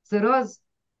самі. Це раз,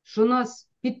 що нас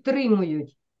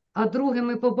підтримують. А друге,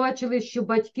 ми побачили, що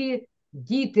батьки,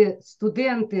 діти,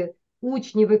 студенти,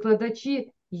 учні,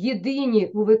 викладачі єдині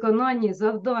у виконанні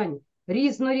завдань,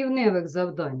 різнорівневих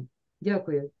завдань.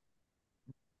 Дякую.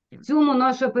 В цьому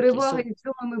наша перевага і в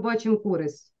цьому ми бачимо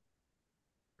користь.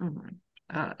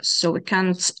 So we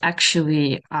can't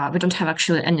actually, we don't have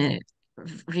actually any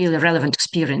really relevant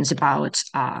experience about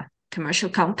commercial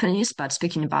companies, but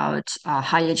speaking about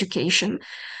higher education,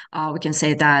 we can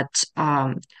say that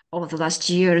over the last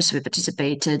years, we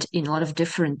participated in a lot of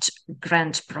different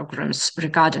grant programs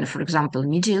regarding, for example,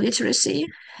 media literacy.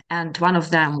 And one of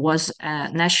them was a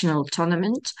national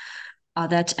tournament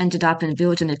that ended up in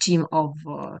building a team of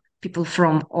people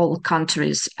from all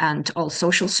countries and all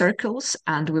social circles.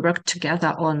 And we worked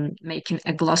together on making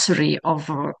a glossary of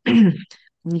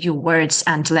new words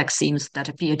and lexemes that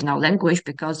appeared in our language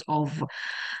because of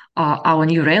our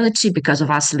new reality, because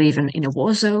of us living in a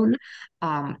war zone.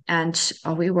 And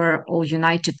we were all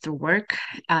united through work,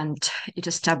 and it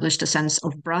established a sense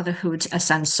of brotherhood, a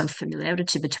sense of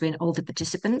familiarity between all the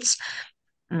participants.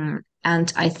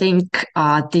 And I think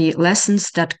the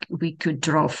lessons that we could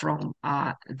draw from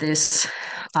this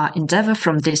endeavor,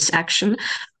 from this action,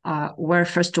 were,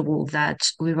 first of all, that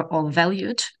we were all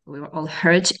valued, we were all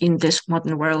heard in this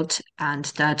modern world, and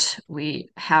that we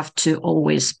have to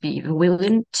always be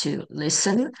willing to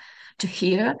listen, to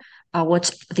hear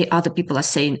what the other people are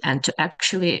saying, and to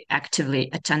actually actively,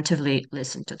 attentively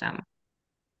listen to them.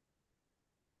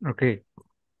 Okay.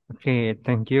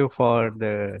 Thank you for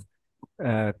the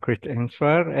quick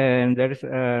answer. And there's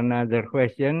another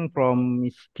question from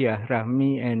Miss Tia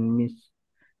Rahmi and Miss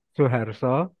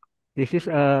Suharso. This is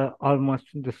almost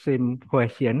the same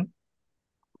question.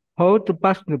 How to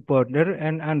pass the border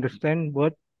and understand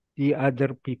both the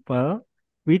other people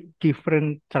with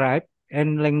different tribe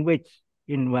and language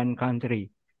in one country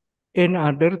in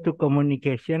order to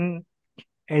communication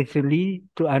easily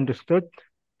to understood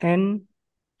and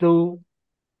to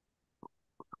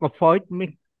avoid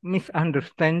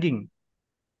misunderstanding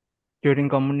during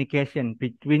communication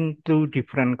between two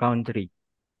different countries.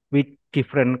 with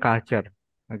different culture?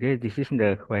 Okay, this is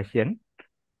the question.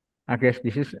 I guess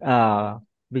this is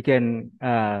we can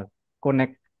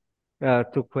connect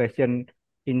two questions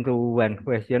into one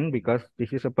question, because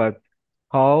this is about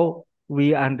how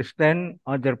we understand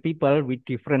other people with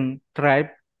different tribe,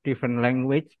 different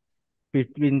language,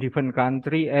 between different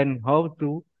country, and how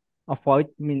to avoid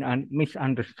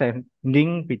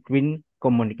misunderstanding between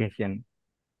communication.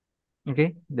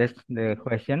 Okay, that's the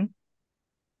question.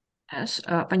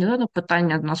 Пані Олено,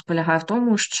 питання в нас полягає в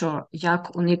тому, що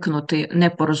як уникнути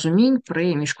непорозумінь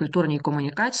при міжкультурній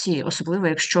комунікації, особливо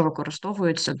якщо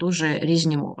використовуються дуже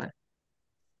різні мови.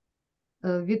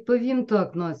 Відповім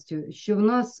так, Настю, що в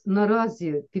нас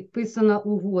наразі підписана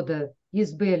угода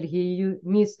із Бельгією,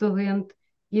 місто Гент,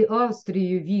 і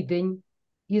Австрією, Відень,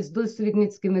 із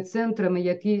дослідницькими центрами,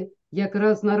 які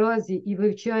якраз наразі і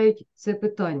вивчають це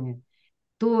питання.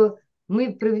 То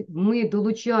ми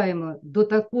долучаємо до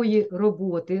такої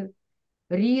роботи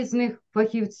різних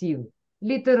фахівців,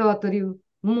 літераторів,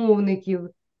 мовників,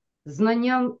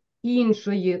 знанням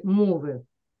іншої мови,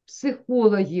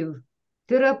 психологів,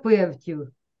 терапевтів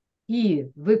і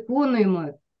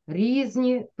виконуємо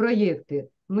різні проєкти.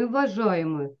 Ми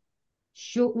вважаємо,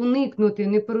 що уникнути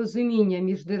непорозуміння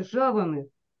між державами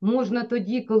можна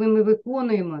тоді, коли ми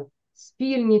виконуємо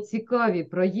спільні цікаві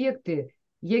проєкти,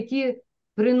 які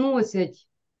приносять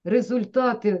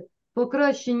результати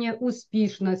покращення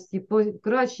успішності,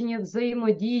 покращення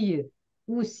взаємодії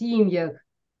у сім'ях.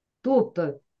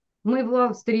 Тобто ми в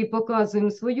Австрії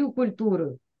показуємо свою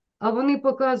культуру, а вони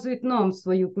показують нам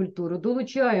свою культуру.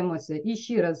 Долучаємося. І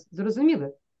ще раз,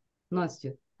 зрозуміли,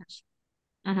 Настю?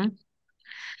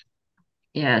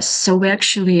 Yes, so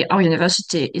our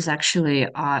university is actually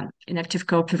in active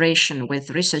cooperation with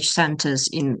research centers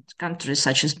in countries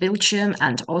such as Belgium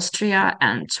and Austria,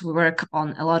 and we work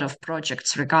on a lot of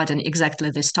projects regarding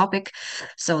exactly this topic.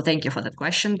 So thank you for that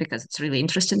question, because it's really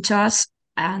interesting to us.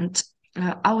 And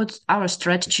our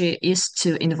strategy is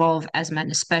to involve as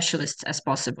many specialists as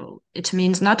possible. It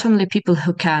means not only people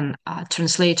who can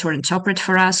translate or interpret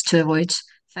for us to avoid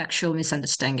factual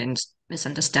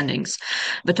misunderstandings,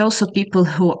 but also people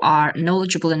who are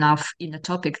knowledgeable enough in a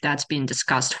topic that's been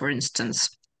discussed, for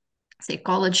instance,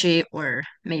 psychology or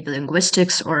maybe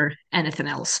linguistics or anything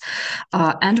else.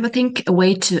 And we think a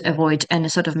way to avoid any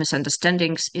sort of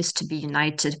misunderstandings is to be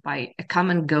united by a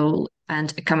common goal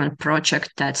and a common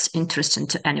project that's interesting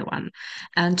to anyone.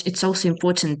 And it's also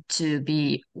important to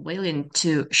be willing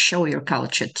to show your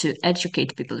culture, to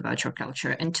educate people about your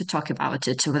culture, and to talk about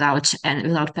it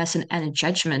without passing any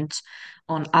judgment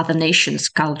on other nations,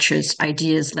 cultures,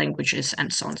 ideas, languages,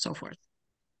 and so on and so forth.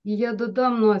 І я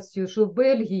додам, Настю, що в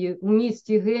Бельгії, у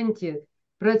місті Генті,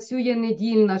 працює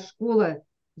недільна школа,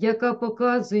 яка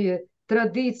показує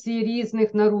традиції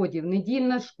різних народів.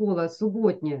 Недільна школа,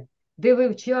 суботня, де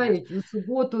вивчають у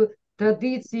суботу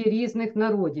традиції різних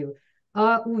народів.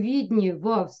 А у Відні, в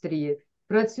Австрії,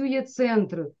 працює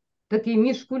центр, такий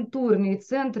міжкультурний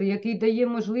центр, який дає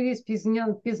можливість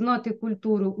пізнати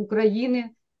культуру України,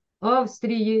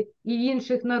 Австрії і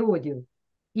інших народів.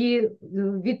 І,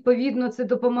 відповідно, це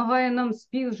допомагає нам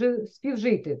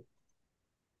співжити.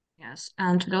 Yes,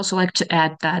 and we'd also like to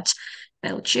add that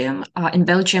in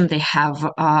Belgium, they have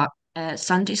a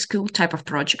Sunday school type of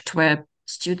project where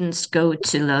students go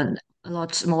to learn a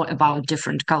lot more about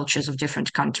different cultures of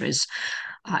different countries,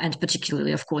 and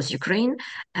particularly, of course, Ukraine.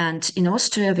 And in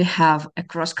Austria, we have a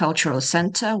cross-cultural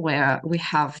center where we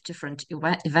have different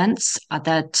events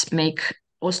that make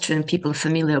Austrian people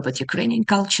familiar with Ukrainian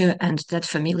culture, and that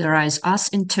familiarize us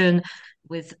in turn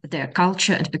with their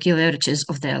culture and peculiarities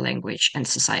of their language and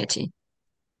society.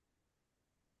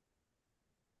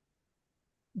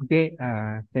 Okay,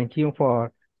 thank you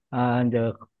for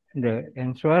the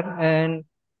answer. And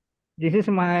this is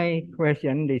my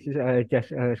question. This is just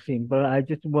simple. I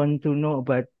just want to know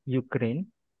about Ukraine.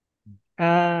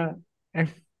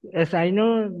 As I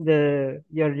know,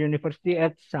 your university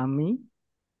at Sumi,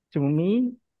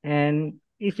 and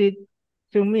is it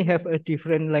Sumi have a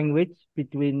different language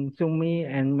between Sumi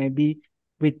and maybe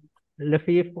with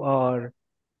Lviv or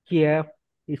Kiev?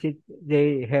 Is it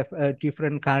they have a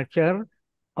different culture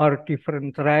or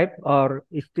different tribe, or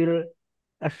is still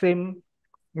a same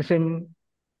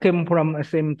came from a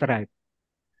same tribe?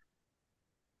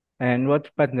 And what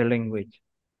about the language?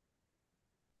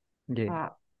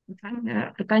 Yeah.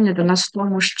 Питання до нас в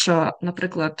тому, що,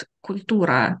 наприклад,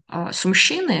 культура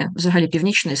Сумщини, взагалі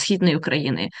Північної, Східної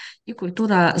України, і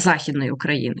культура Західної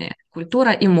України,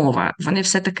 культура і мова, вони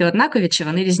все-таки однакові чи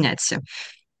вони різняться?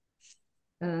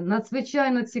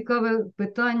 Надзвичайно цікаве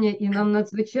питання, і нам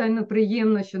надзвичайно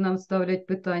приємно, що нам ставлять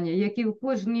питання, як і в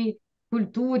кожній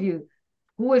культурі,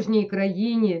 в кожній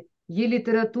країні є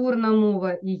літературна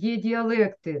мова і є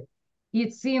діалекти. І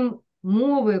цим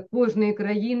мови кожної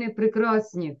країни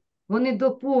прекрасні. Вони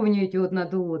доповнюють одна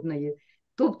до одної.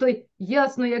 Тобто,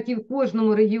 ясно, як і в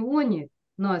кожному регіоні,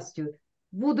 Настю,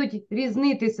 будуть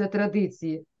різнитися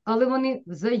традиції, але вони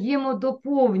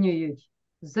взаємодоповнюють.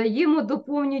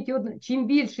 Чим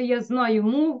більше я знаю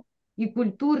мов і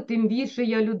культур, тим більше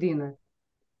я людина.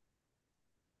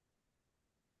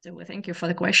 So we thank you for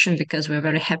the question, because we're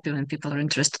very happy when people are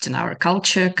interested in our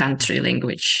culture, country,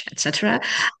 language, etc.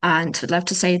 And we'd love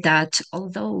to say that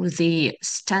although the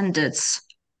standards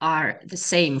are the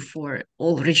same for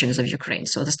all regions of Ukraine,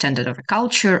 so the standard of a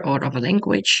culture or of a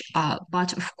language, but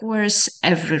of course,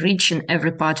 every region,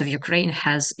 every part of Ukraine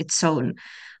has its own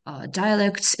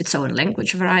dialects, its own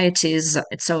language varieties,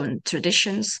 its own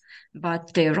traditions,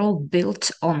 but they're all built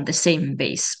on the same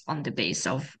base, on the base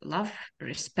of love,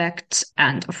 respect,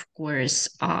 and of course,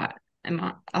 a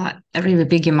really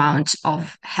big amount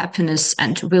of happiness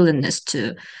and willingness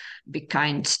to be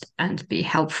kind and be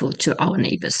helpful to our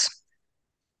neighbors.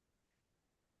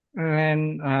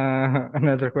 And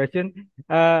another question.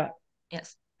 Yes.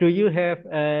 Do you have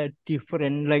a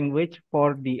different language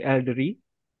for the elderly?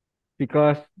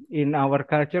 Because in our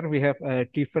culture, we have a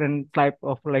different type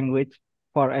of language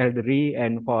for elderly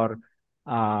and for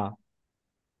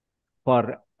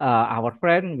our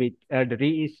friend with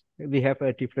elderly is we have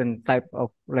a different type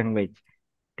of language.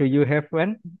 Do you have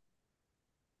one?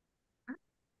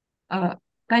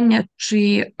 Питання,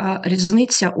 чи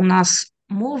різниця у нас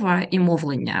мова і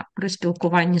мовлення при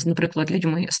спілкуванні з, наприклад,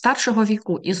 людьми старшого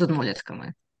віку і з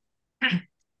однолітками?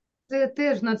 Це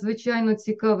теж надзвичайно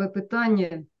цікаве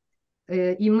питання,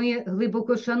 і ми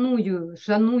глибоко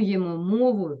шануємо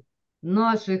мову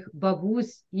наших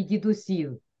бабусь і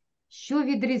дідусів. Що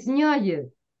відрізняє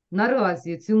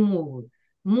наразі цю мову?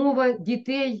 Мова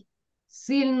дітей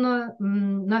сильно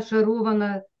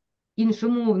нашарована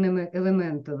іншомовними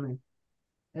елементами,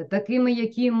 такими,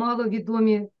 які мало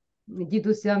відомі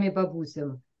дідусям і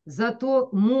бабусям. Зато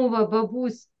мова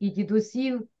бабусь і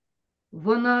дідусів,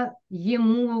 вона є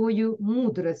мовою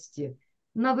мудрості.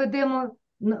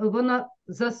 Вона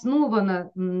заснована,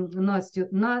 Настю,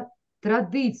 на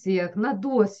традиціях, на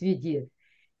досвіді.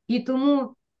 І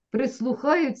тому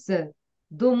прислухаються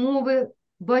до мови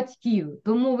батьків,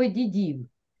 до мови дідів.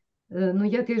 Ну,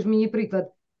 який ж мені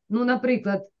приклад? Ну,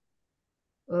 наприклад,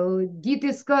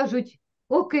 діти скажуть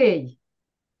 «Окей»,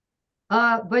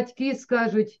 а батьки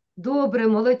скажуть «Добре,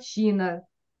 молодчина,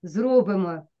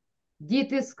 зробимо».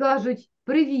 Діти скажуть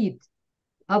 «Привіт»,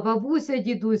 а бабуся,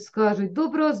 дідусь скажуть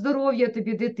 «Доброго здоров'я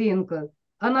тобі, дитинко»,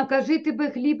 а накажи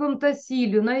тебе хлібом та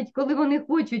сіллю. Навіть коли вони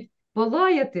хочуть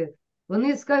полаяти,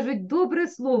 вони скажуть «Добре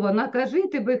слово, накажи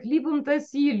тебе хлібом та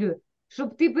сіллю,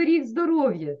 щоб ти беріг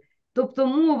здоров'я». Тобто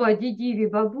мова дідів і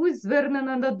бабусь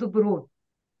звернена на добро.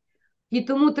 І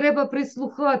тому треба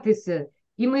прислухатися.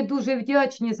 І ми дуже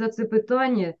вдячні за це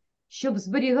питання, щоб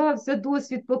зберігався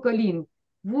досвід поколінь.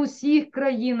 В усіх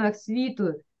країнах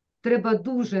світу треба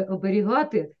дуже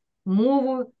оберігати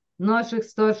мову наших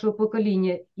старшого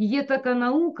покоління. І є така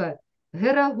наука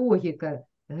герагогіка.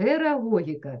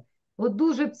 Герагогіка. От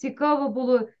дуже б цікаво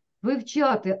було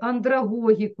вивчати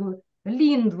андрагогіку,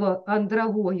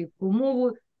 лінгвоандрагогіку,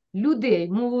 мову людей,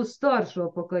 мову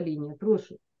старшого покоління.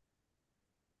 Прошу.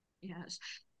 Yes.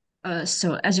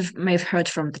 So as you may have heard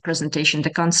from the presentation,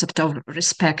 the concept of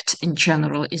respect in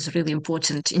general is really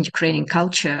important in Ukrainian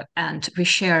culture, and we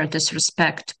share this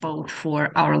respect both for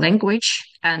our language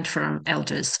and from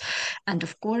elders. And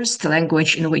of course, the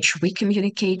language in which we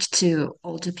communicate to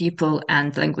older people and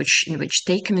the language in which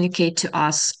they communicate to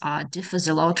us differs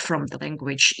a lot from the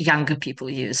language younger people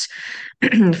use.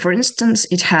 For instance,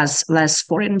 it has less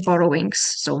foreign borrowings,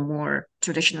 so more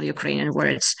traditional Ukrainian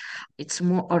words. It's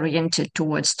more oriented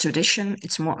towards tradition.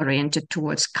 It's more oriented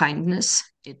towards kindness.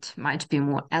 It might be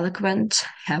more eloquent,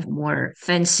 have more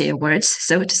fancier words,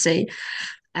 so to say.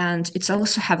 And it's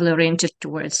also heavily oriented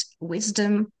towards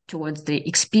wisdom, towards the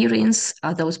experience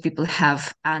those people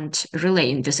have, and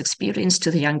relaying this experience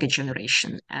to the younger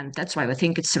generation. And that's why I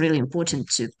think it's really important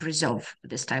to preserve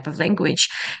this type of language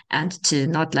and to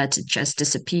not let it just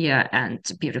disappear and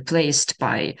be replaced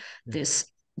by this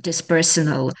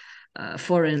personal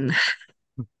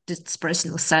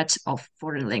set of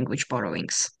foreign language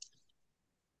borrowings.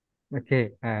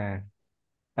 Okay,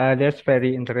 that's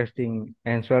very interesting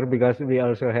answer because we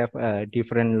also have a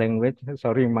different language.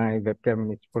 Sorry, my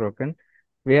webcam is broken.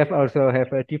 We also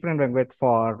have a different language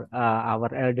for our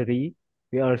elderly.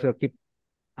 We also keep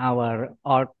our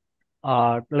art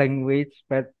language,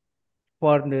 but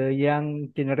for the young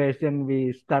generation,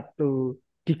 we start to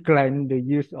decline the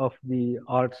use of the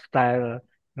art style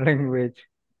language.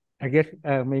 I guess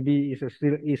maybe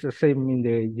still is the same in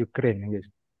the Ukraine, I guess.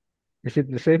 Is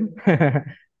it the same?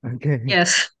 Okay.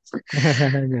 Yes.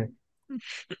 Okay.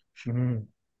 Mhm.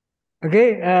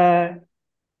 Okay,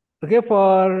 okay,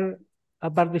 for a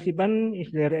participant,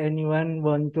 is there anyone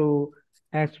want to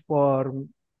ask for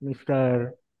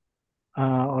Mr.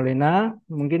 Olena?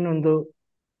 Mungkin untuk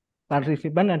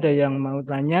partisipan ada yang mau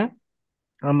tanya.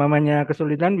 Kalau mamanya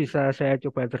kesulitan bisa saya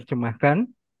coba terjemahkan.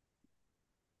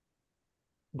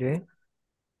 Oke.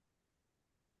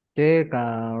 Oke,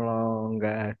 kalau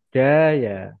nggak ada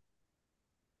ya,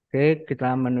 oke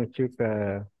kita menuju ke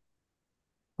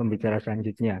pembicara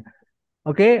selanjutnya.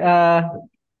 Oke,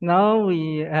 now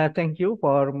we thank you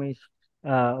for Miss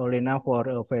Olena for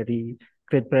a very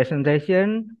great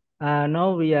presentation.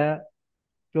 Now we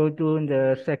go to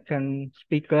the second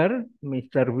speaker,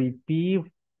 Mr. Wibi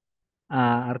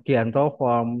Ardianto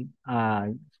from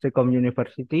STEKOM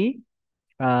University.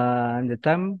 The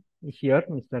time is here,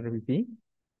 Mr. Wibi.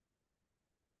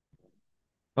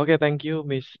 Okay, thank you,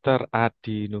 Mr.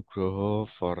 Ardi Nugroho,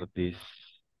 for this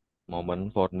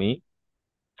moment for me.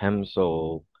 I'm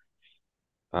so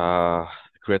uh,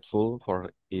 grateful for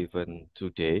even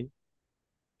today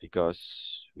because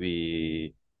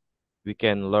we we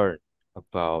can learn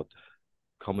about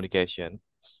communication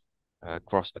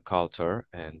across the culture,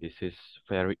 and this is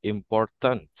very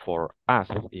important for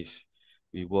us if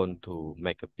we want to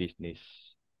make a business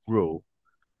grow.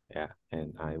 Yeah,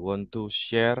 and I want to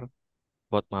share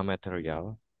about my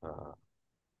material.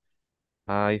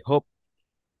 I hope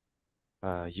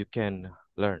you can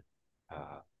learn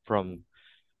from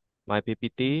my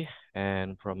PPT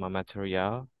and from my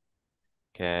material.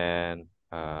 Can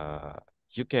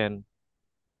you can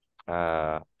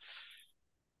uh,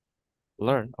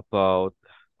 learn about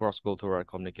cross-cultural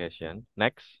communication.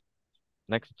 Next,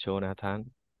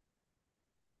 Jonathan.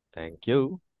 Thank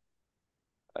you.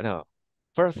 No,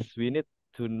 first we need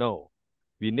to know,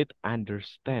 we need to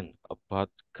understand about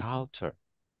culture,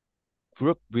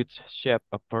 group which shape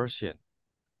a person,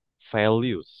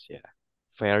 values, yeah,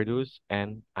 values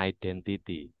and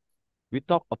identity. We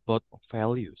talk about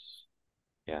values,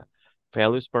 yeah,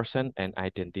 values, person, and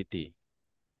identity.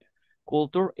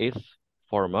 Culture is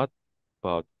formed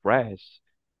about race,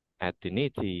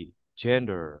 ethnicity,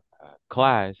 gender,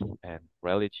 class, and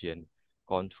religion,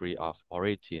 country of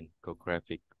origin,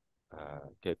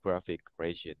 geographic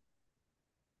region.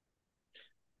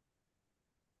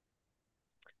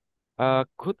 A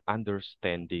good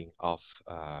understanding of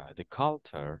the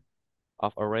culture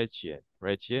of a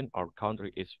region or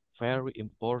country is very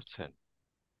important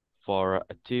for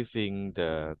achieving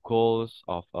the goals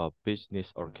of a business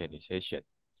organization.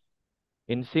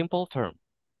 In simple terms,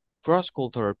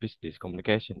 cross-cultural business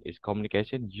communication is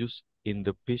communication used in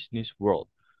the business world,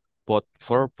 both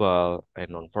verbal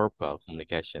and non-verbal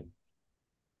communication,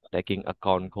 taking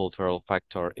account cultural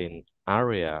factor in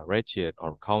area, region,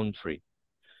 or country.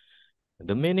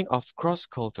 The meaning of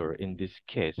cross-culture in this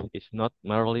case is not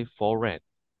merely foreign,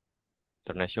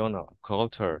 international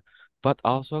culture, but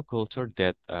also culture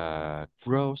that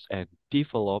grows and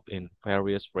develop in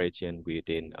various regions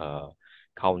within a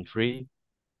country.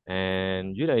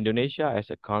 And Indonesia as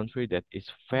a country that is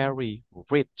very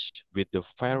rich with the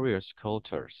various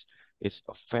cultures is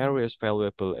a very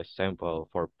valuable example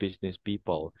for business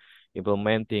people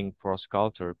implementing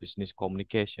cross-cultural business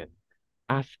communication.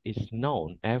 As is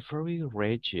known, every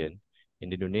region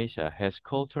in Indonesia has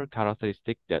cultural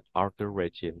characteristics that other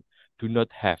regions do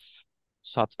not have,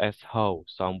 such as how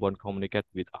someone communicates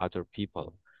with other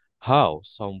people, how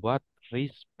someone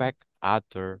respect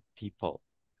other people,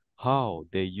 how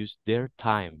they use their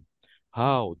time,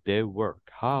 how they work,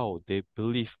 how they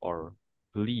believe,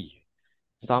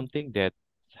 something that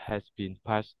has been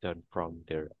passed down from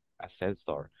their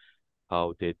ancestor,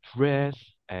 how they dress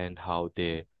and how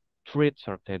they treat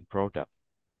certain products.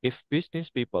 If business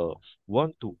people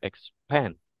want to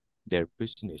expand their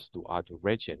business to other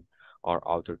regions or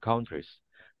other countries,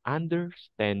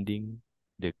 understanding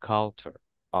the culture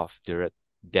of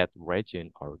that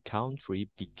region or country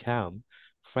become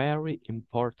very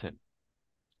important,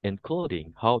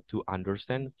 including how to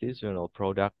understand seasonal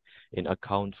product in a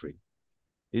country.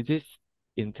 It is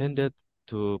intended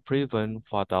to prevent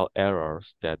fatal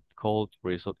errors that could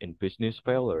result in business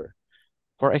failure.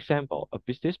 For example, a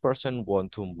business person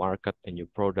want to market a new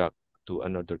product to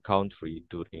another country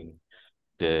during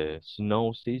the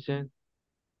snow season.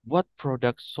 What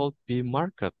products should be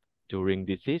marketed during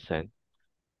the season?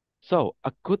 So,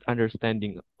 a good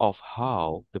understanding of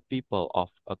how the people of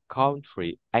a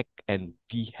country act and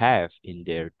behave in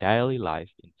their daily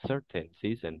life in certain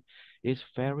season is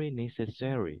very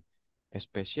necessary.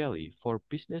 especially for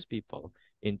business people.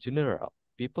 In general,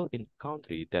 people in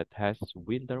country that has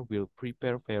winter will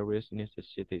prepare various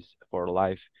necessities for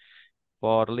life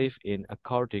in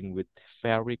according with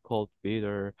very cold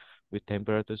weather with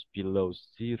temperatures below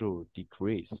 0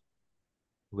 degrees.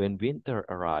 When winter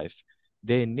arrives,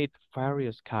 they need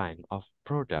various kinds of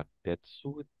products that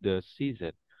suit the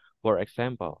season. For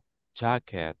example,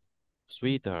 jacket,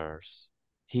 sweaters,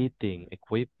 heating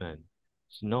equipment,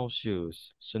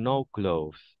 snowshoes, snow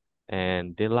gloves,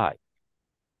 and the like.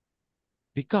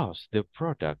 Because the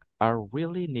products are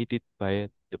really needed by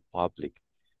the public,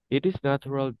 it is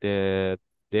natural that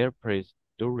their price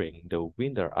during the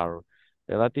winter are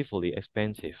relatively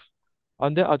expensive.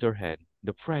 On the other hand,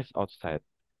 the price outside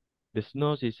the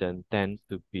snow season tends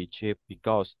to be cheap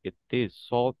because it is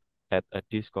sold at a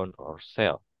discount or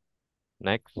sale.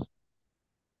 Next,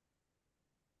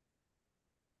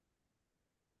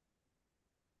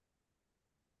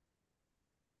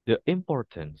 the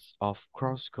importance of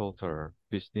cross-cultural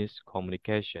business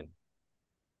communication.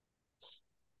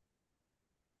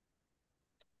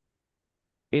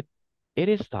 It, it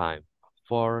is time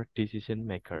for decision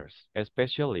makers,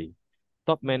 especially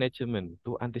top management,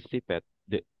 to anticipate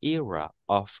the era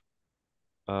of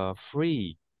uh,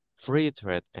 free, free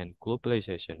trade and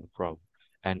globalization from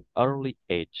an early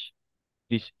age.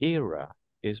 This era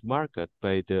is marked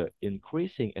by the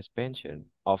increasing expansion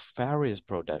of various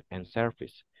products and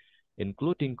services,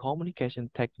 including communication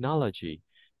technology,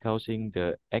 causing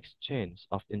the exchange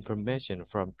of information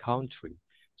from country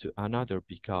to another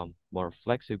become more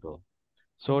flexible.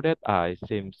 So that it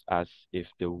seems as if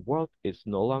the world is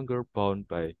no longer bound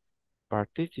by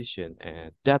partition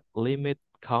and that limit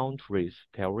countries'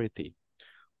 territory.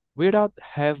 Without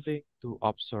having to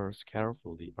observe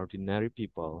carefully, ordinary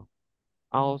people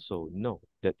also know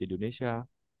that Indonesia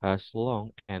has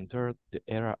long entered the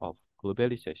era of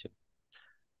globalization.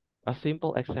 A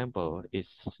simple example is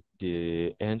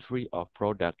the entry of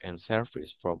product and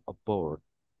service from abroad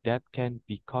that can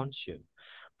be consumed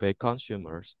by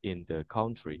consumers in the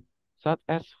country, such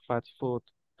as fast food,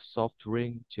 soft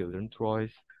drink, children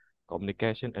toys,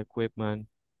 communication equipment.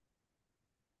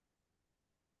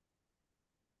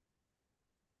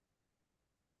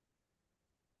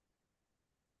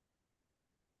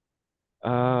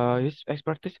 His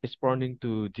expertise is pointing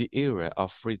to the era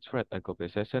of free trade and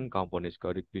globalization. Companies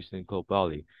going business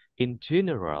globally. In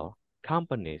general,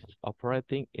 companies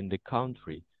operating in the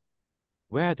country,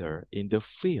 whether in the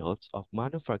fields of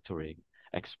manufacturing,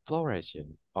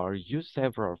 exploration, or use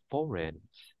several foreign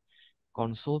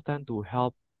consultants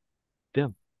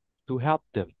them to help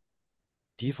them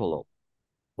develop.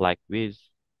 Likewise,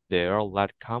 there are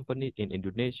large companies in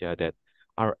Indonesia that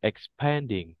are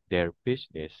expanding their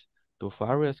business to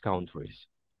various countries.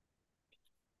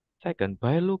 Second,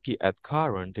 by looking at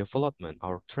current development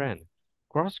or trend,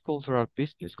 cross-cultural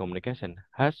business communication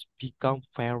has become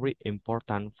very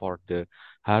important for the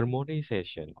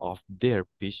harmonization of their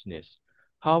business.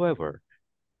 However,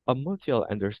 a mutual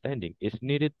understanding is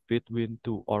needed between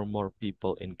two or more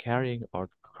people in carrying out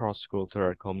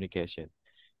cross-cultural communication,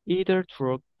 either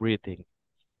through writing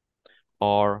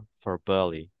or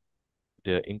verbally.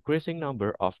 The increasing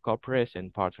number of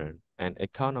cooperation partners and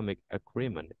economic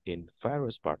agreement in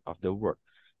various parts of the world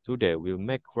today will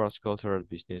make cross-cultural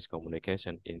business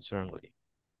communication internally.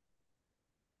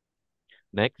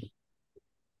 Next,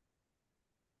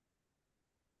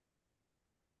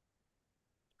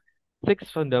 six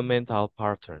fundamental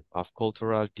patterns of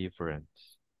cultural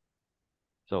difference.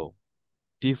 So,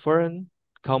 different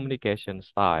communication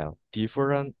style,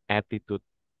 different attitude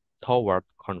toward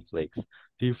conflicts,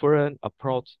 different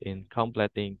approach in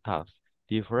completing tasks,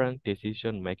 different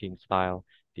decision-making style,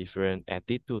 different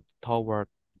attitude toward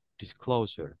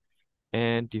disclosure,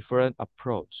 and different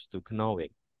approach to knowing.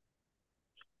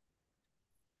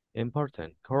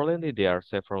 Important. Currently, there are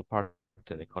several partners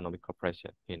in economic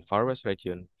cooperation in various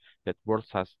regions that work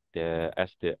as the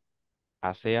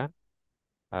ASEAN,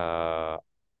 uh,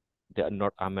 the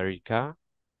North America,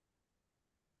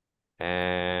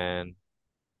 and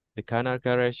the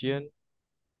Canada region,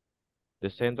 the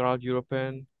Central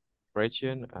European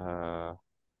region,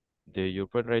 the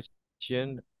European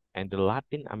region, and the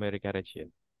Latin America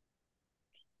region.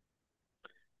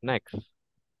 Next,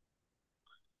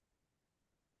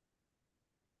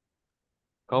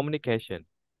 communication.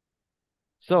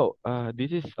 So,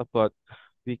 this is about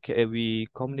we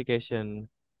communication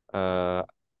uh,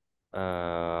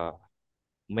 uh,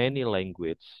 many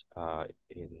language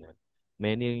in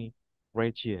many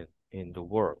region in the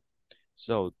world.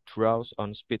 So, draws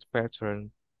on speech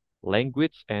pattern,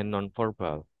 language and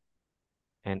nonverbal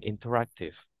and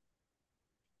interactive.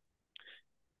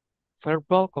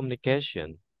 Verbal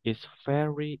communication is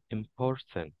very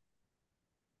important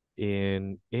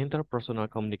in interpersonal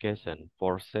communication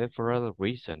for several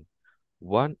reasons.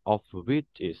 One of which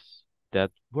is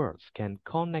that words can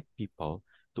connect people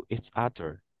to each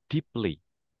other deeply.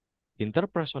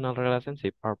 Interpersonal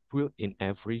relationships are built in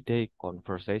everyday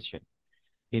conversation.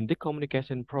 In the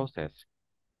communication process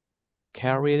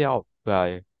carried out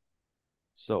by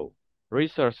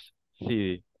research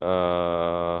see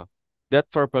that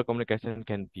verbal communication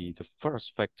can be the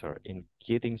first factor in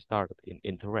getting started in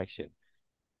interaction.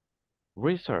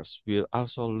 Research will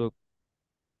also look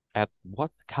at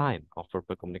what kind of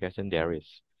verbal communication there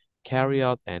is carried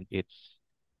out and its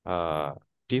uh,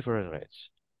 different rates.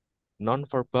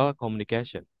 Nonverbal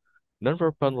communication.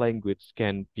 Nonverbal language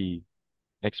can be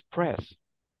expressed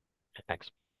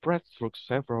expressed through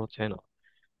several channels,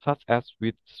 such as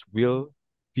which will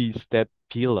be stated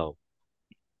below.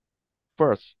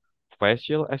 First,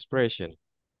 facial expression.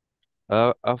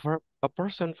 A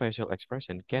person's facial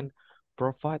expression can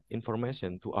provide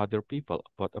information to other people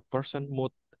about a person's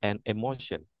mood and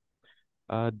emotion.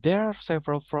 There are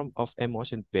several forms of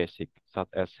emotion basic, such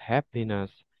as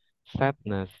happiness,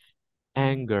 sadness,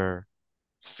 anger,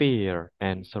 fear,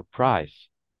 and surprise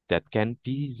that can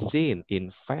be seen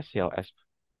in facial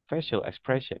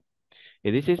expression.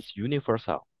 This is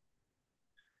universal.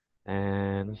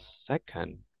 And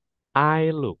second,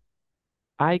 eye look.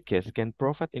 Eye gaze can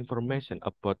provide information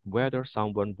about whether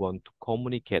someone wants to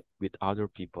communicate with other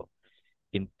people.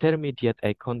 Intermediate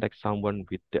eye contact someone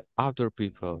with the other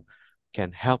people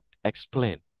can help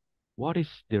explain what is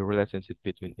the relationship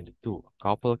between the two. A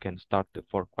couple can start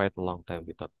for quite a long time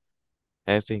without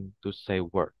having to say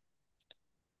word.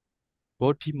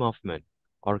 Body movement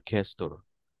or gesture.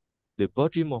 The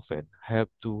body movement have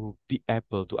to be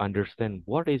able to understand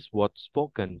what is what's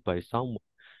spoken by someone.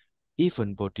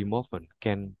 Even body movement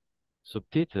can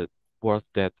substitute words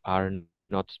that are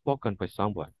not spoken by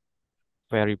someone.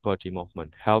 Very body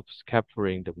movement helps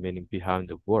capturing the meaning behind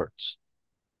the words.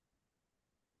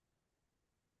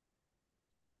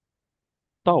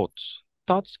 Thoughts.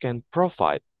 Thoughts can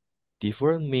provide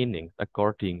different meanings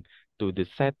according to the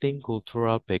setting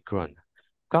cultural background.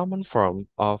 Common form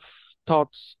of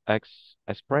thoughts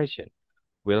expression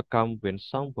will come when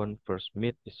someone first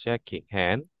meets is shaking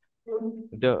hand.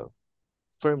 The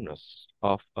firmness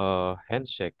of a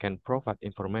handshake can provide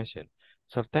information.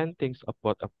 Certain things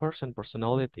about a person's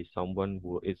personality, someone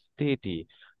who is steady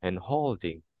and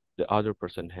holding the other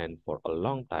person's hand for a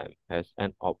long time has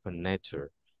an open nature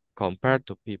compared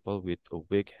to people with a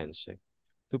weak handshake.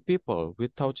 To people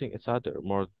with touching each other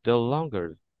more the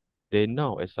longer they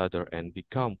know each other and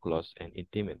become close and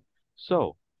intimate.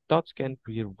 So, thoughts can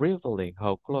be revealing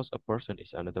how close a person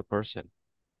is another person.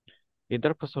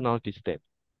 Interpersonal distance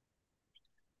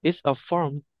is a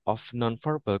form of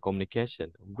nonverbal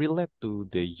communication related to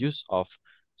the use of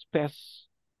space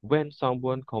when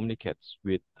someone communicates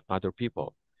with other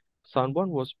people. Someone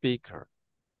will speak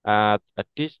at a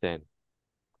distant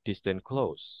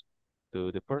close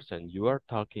to the person you are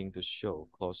talking to show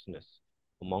closeness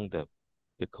among them.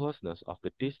 The closeness of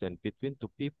the distance between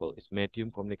two people is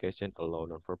medium communication allow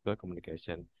nonverbal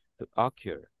communication to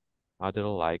occur, other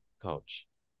like touch.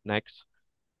 Next,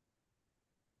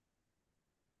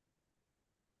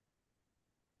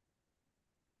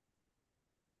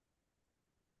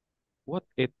 what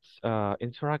it's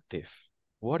interactive.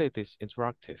 What it is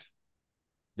interactive?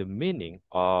 The meaning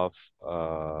of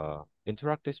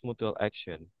interactive mutual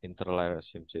action,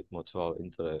 interrelationship, mutual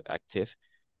interactive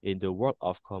in the world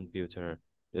of computer.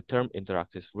 The term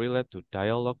interactive relate to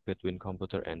dialogue between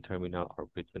computer and terminal or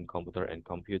between computer and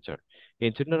computer.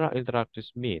 In general,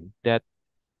 interactives mean that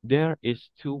there is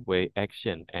two-way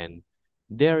action and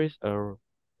there is a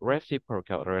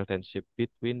reciprocal relationship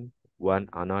between one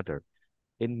another.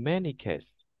 In many cases,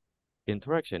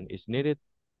 interaction is needed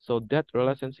so that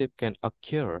relationship can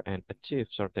occur and achieve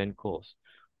certain goals.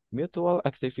 Mutual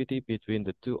activity between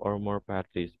the two or more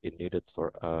parties is needed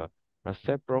for a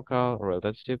reciprocal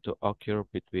relationship to occur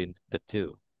between the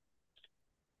two.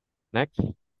 Next.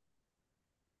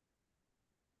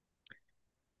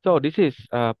 So this is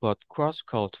about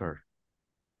cross-culture,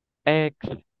 X,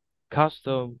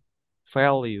 custom,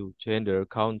 value, gender,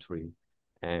 country,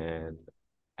 and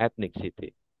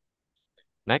ethnicity.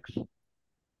 Next.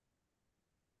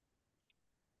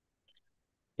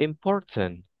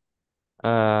 Important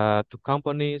to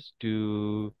companies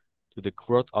to the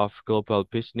growth of global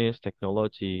business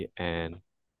technology and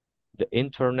the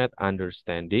internet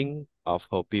understanding of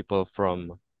how people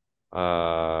from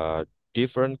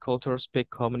different cultures speak,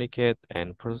 communicate,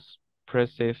 and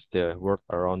perceive the world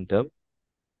around them.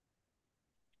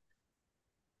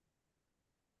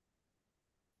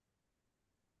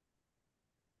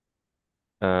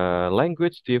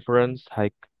 Language difference,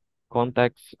 high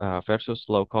context versus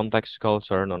low context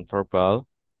culture, nonverbal,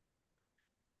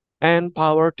 and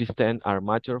power distance are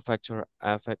major factors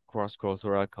affect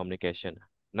cross-cultural communication.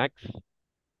 Next.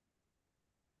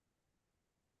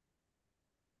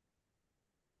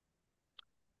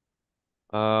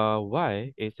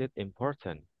 Why is it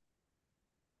important?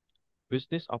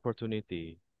 Business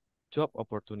opportunity, job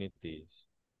opportunities,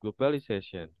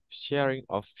 globalization, sharing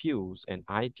of views and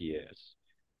ideas,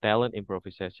 talent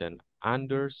improvisation,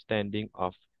 understanding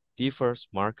of diverse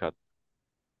market.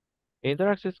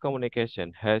 Interactive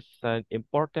communication has an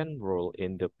important role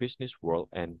in the business world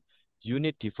and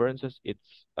unit differences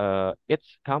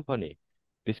its company.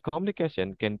 This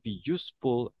communication can be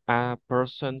useful a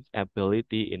person's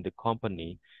ability in the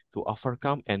company to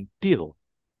overcome and deal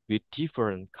with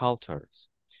different cultures.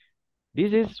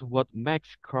 This is what makes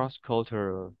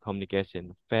cross-cultural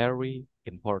communication very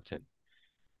important.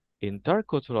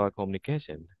 Intercultural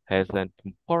communication has an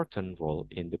important role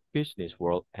in the business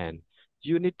world and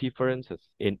unit differences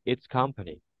in its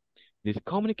company. This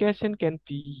communication can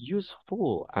be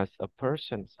useful as a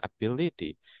person's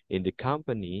ability in the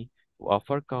company to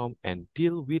overcome and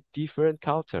deal with different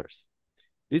cultures.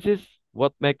 This is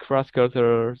what makes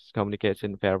cross-cultural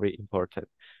communication very important.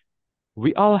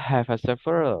 We all have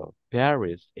several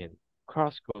barriers in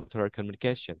cross-cultural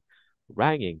communication,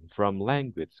 ranging from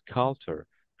language, culture,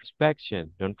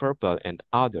 perception, nonverbal, and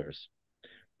others.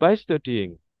 By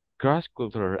studying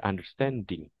cross-cultural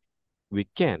understanding, we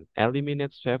can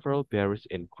eliminate several barriers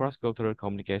in cross-cultural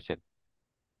communication.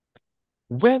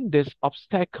 When this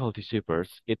obstacle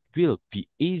disappears, it will be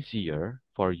easier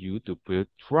for you to build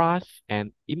trust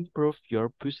and improve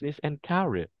your business and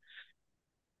career.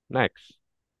 Next.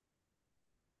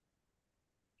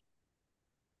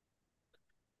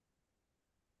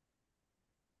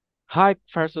 High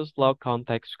versus low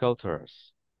context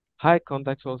cultures. High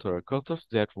context cultures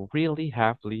that really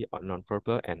heavily on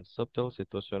nonverbal and subtle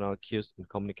situational cues in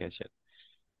communication,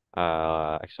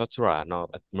 etc.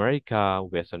 North America,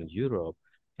 Western Europe,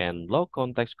 and low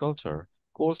context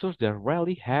cultures that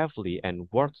rely heavily and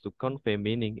works to convey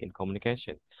meaning in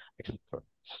communication, etc.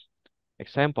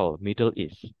 Example, Middle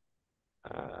East.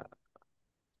 Uh,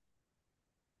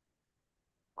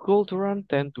 Cultures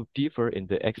tend to differ in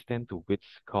the extent to which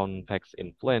context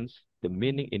influence the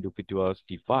meaning individuals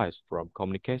derive from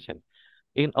communication.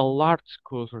 In a large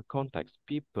cultural context,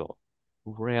 people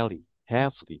rely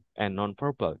heavily and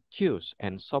nonverbal cues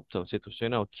and subtle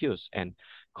situational cues and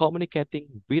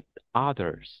communicating with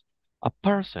others. A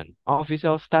person,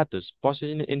 official status,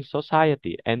 position in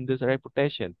society, and the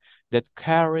reputation that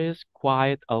carries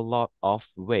quite a lot of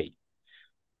weight.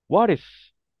 What is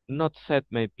not said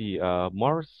may be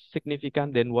more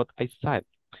significant than what I said.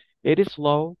 It is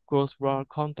low cultural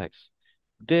context.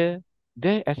 The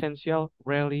the essential,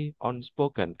 rarely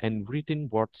unspoken and written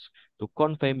words to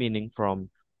convey meaning from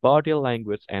body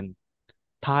language and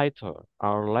title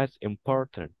are less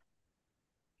important.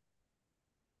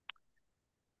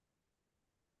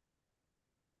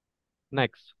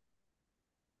 Next.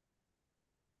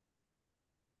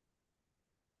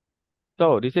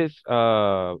 So this is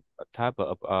a type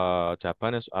of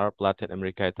Japanese, Arab, Latin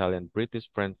America, Italian, British,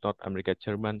 French, North America,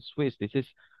 German, Swiss. This is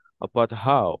about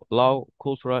how low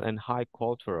cultural and high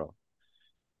cultural.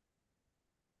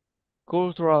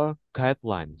 Cultural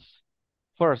guidelines.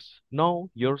 First, know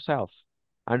yourself.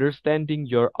 Understanding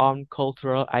your own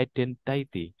cultural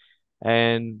identity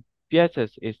and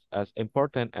biases is as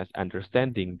important as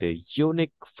understanding the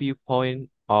unique viewpoint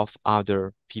of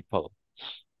other people.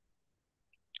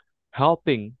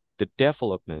 Helping the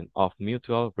development of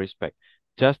mutual respect,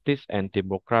 justice, and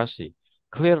democracy.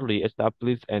 Clearly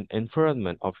establish an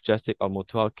environment of justice or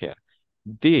mutual care.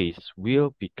 This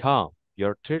will become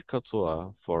your third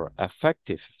culture for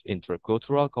effective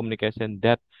intercultural communication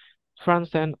that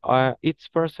transcend each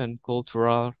person's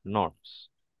cultural norms.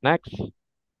 Next,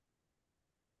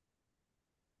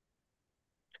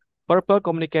 verbal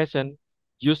communication,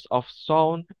 use of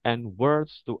sound and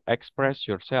words to express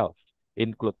yourself,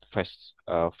 include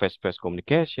face-to-face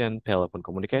communication, telephone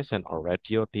communication, or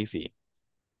radio, TV.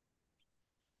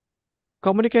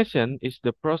 Communication is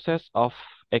the process of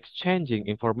exchanging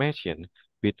information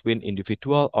between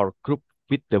individual or group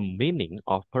with the meaning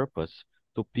or purpose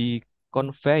to be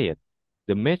conveyed.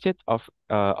 The message of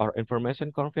or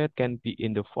information conveyed can be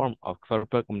in the form of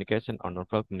verbal communication or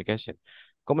nonverbal communication.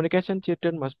 Communication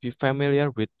children must be familiar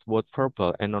with what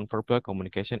verbal and nonverbal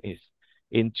communication is.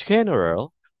 In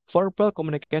general, verbal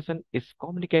communication is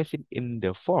communication in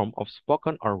the form of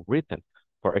spoken or written.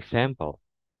 For example,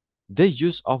 the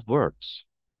use of words.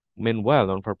 Meanwhile,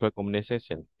 nonverbal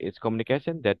communication is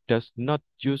communication that does not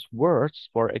use words,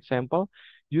 for example,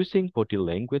 using body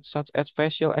language such as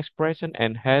facial expression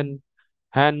and hand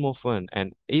movement,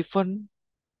 and even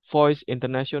voice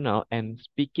intonation and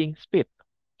speaking speed.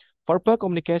 Verbal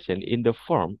communication in the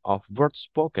form of words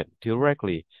spoken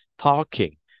directly,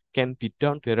 talking, can be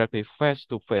done directly face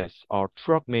to face or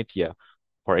through media.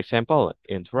 For example,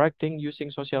 interacting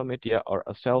using social media or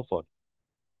a cell phone.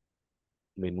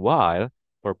 Meanwhile,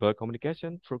 verbal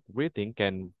communication through greeting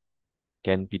can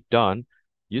be done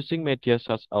using media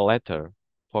such as a letter,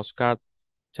 postcard,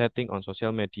 chatting on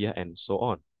social media, and so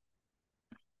on.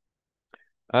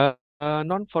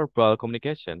 Non-verbal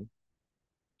communication.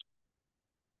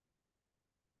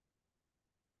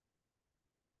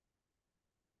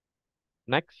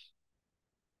 Next.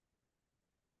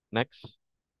 Next.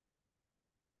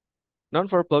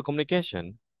 Non-verbal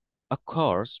communication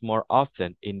occurs more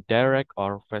often in direct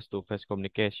or face-to-face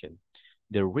communication.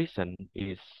 The reason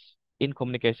is in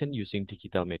communication using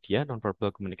digital media,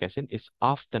 nonverbal communication is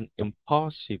often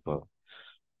impossible.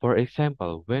 For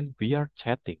example, when we are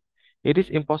chatting, it is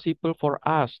impossible for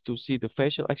us to see the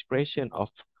facial expression of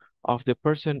the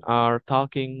person are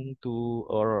talking to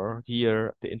or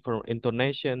hear the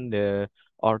intonation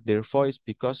or their voice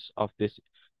because of this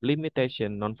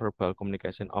limitation. Nonverbal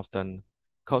communication often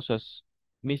causes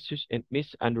misuse and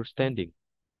misunderstanding.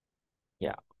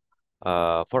 Yeah.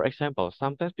 For example,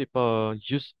 sometimes people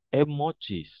use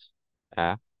emojis.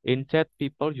 In chat,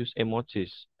 people use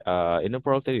emojis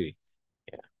inappropriately.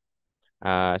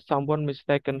 Someone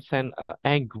mistaken send an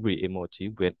angry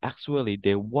emoji when actually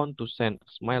they want to send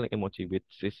a smiling emoji with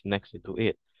this next to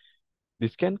it.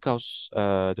 This can cause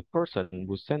the person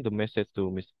who sent the message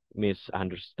to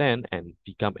misunderstand and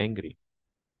become angry.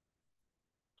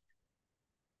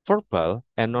 Verbal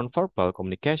and non-verbal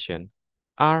communication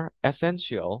are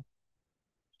essential,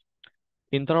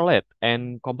 interrelate,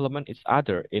 and complement each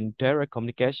other in direct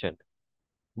communication.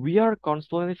 We are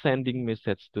constantly sending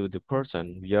messages to the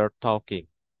person we are talking.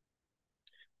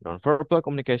 Nonverbal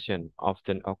communication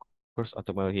often occurs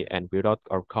automatically and without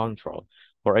our control.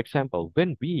 For example,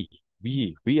 when we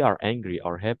are angry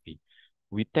or happy,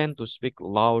 we tend to speak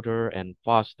louder and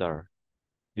faster.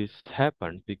 This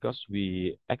happens because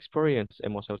we experience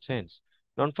emotional change.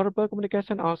 Nonverbal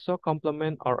communication also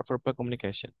complement our verbal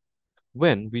communication.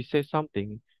 When we say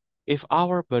something, if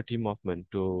our body movement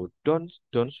don't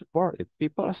support it,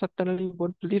 people certainly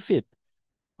won't believe it.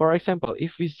 For example,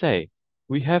 if we say,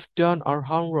 we have done our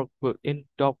homework but in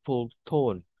doubtful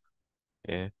tone,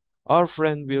 eh, our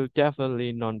friend will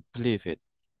definitely not believe it.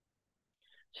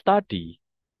 Study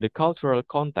the cultural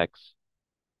context.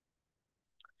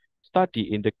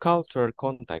 Study in the cultural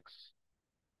context.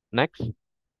 Next.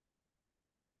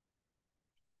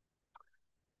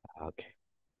 Okay.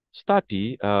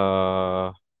 Study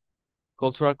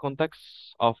cultural context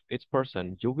of each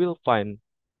person. You will find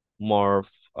more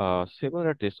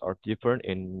similarities or different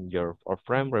in your or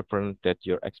frame reference that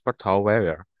you expect.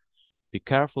 However, be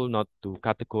careful not to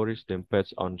categorize them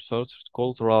based on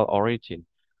cultural origin.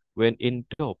 When in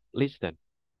doubt, listen.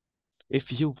 If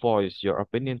you voice your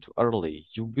opinion too early,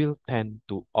 you will tend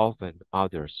to offend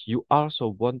others. You also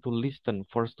want to listen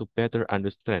first to better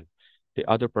understand the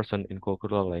other person in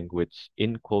cultural language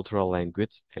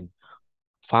and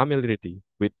familiarity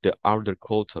with the other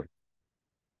culture.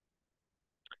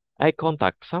 Eye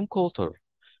contact, some culture.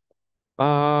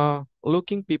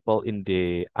 Looking people in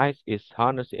the eyes is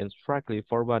honest and strictly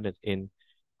forbidden. In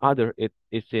other, it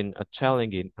is in a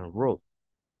challenging and rude.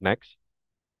 Next,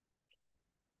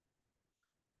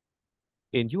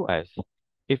 in US,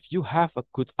 if you have a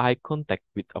good eye contact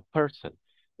with a person,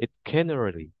 it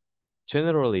generally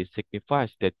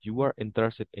signifies that you are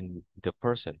interested in the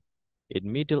person.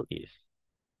 In Middle East,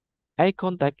 eye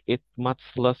contact is much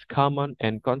less common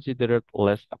and considered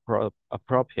less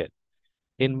appropriate.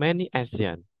 In many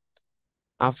Asian,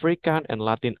 African and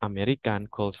Latin American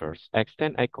cultures,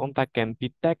 extended eye contact can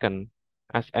be taken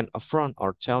as an affront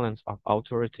or challenge of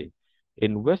authority.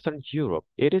 In Western Europe,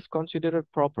 it is considered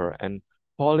proper and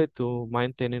polite to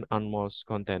maintain almost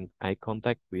constant eye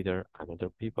contact with another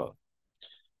people.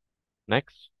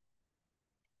 Next,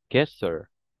 gesture.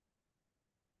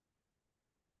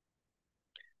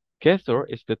 Gesture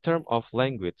is the term of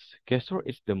language. Gesture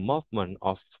is the movement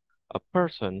of a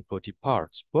person's body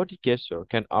parts. Body gesture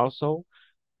can also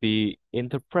be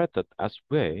interpreted as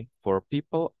way for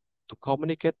people to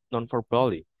communicate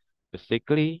nonverbally.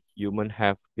 Basically, humans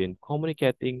have been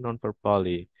communicating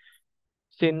nonverbally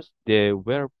since they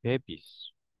were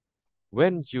babies.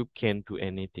 When you can't do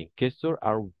anything, gestures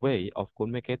are a way of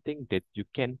communicating that you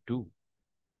can do.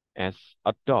 As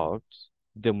adults,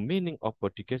 the meaning of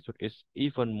body gesture is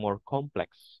even more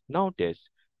complex. Nowadays,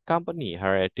 company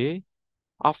Marharyta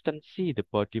often see the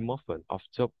body movement of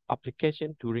job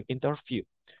application during interview.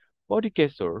 Body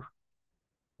gesture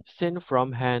seen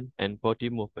from hand and body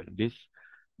movement.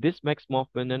 This makes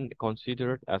movement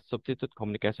considered as substitute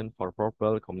communication for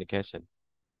verbal communication.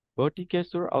 Body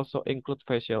gesture also include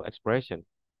facial expression.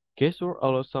 Gesture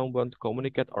allows someone to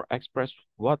communicate or express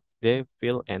what they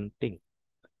feel and think.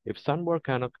 If someone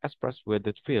cannot express what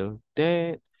they feel,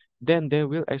 then they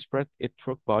will express it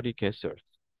through body gestures.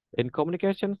 In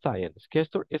communication science,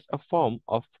 gesture is a form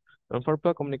of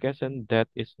nonverbal communication that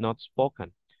is not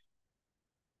spoken.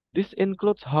 This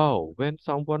includes how, when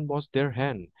someone moves their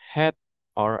hand, head,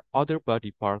 or other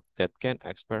body part that can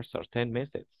express certain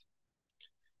messages.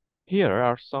 Here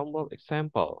are some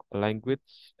examples,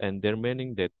 language and their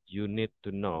meaning that you need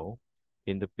to know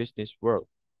in the business world.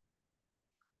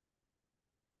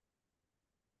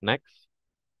 Next.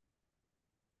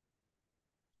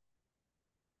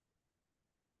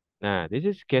 Now, this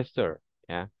is gesture.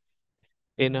 Yeah.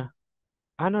 In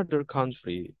another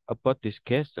country about this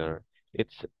gesture,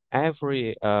 it's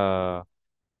every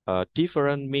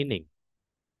different meaning.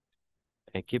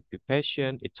 And keep be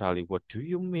patient. Italy, what do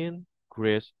you mean?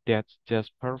 Greece, that's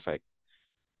just perfect.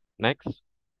 Next.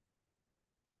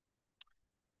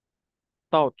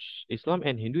 Touch, Islam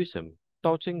and Hinduism.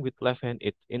 Touching with left hand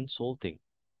is insulting.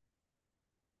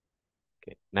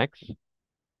 Okay, next.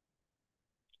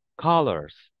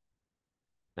 Colors.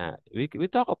 Now we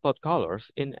talk about colors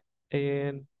in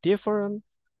different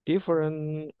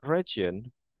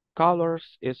region.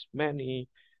 Colors is many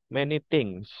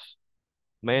things,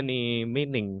 many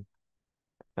meaning.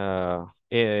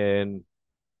 In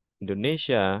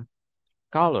Indonesia,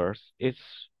 colors is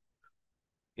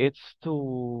it's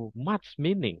too much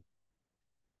meaning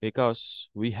because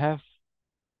we have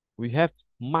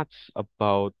much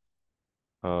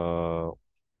uh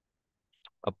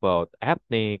about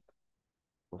ethnic,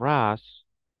 race.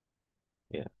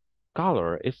 Yeah,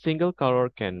 color, a single color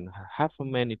can have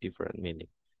many different meaning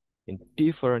in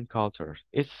different cultures.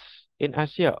 It's in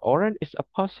Asia, orange is a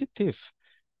positive,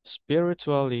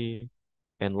 spiritually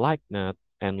enlightened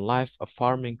and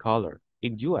life-affirming color.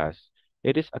 In US,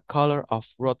 it is a color of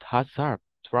road hazard,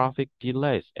 traffic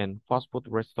delays, and fast food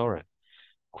restaurant.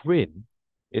 Green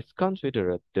is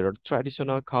considered the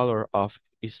traditional color of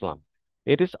Islam.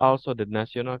 It is also the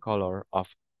national color of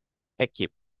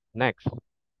Egypt. Next.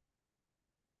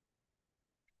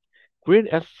 Green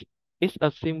is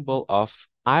a symbol of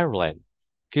Ireland.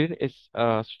 Green is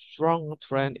a strong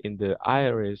trend in the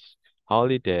Irish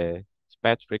holiday, St.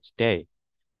 Patrick's Day.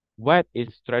 White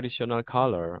is traditional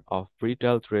color of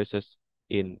bridal dresses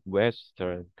in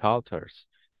Western cultures.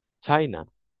 China,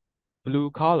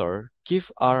 blue color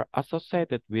gifts are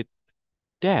associated with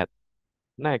death.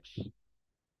 Next.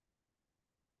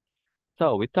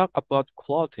 So we talk about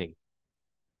clothing.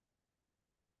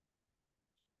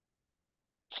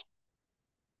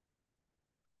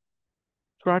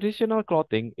 Traditional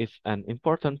clothing is an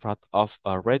important part of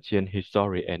a region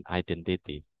history and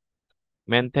identity.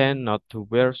 Men tend not to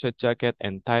wear suit jacket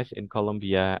and ties in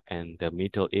Colombia and the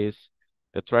Middle East.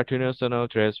 The traditional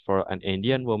dress for an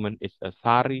Indian woman is a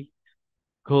sari.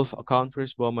 Gulf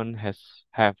countries women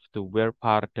have to wear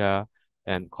parda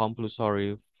and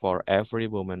compulsory for every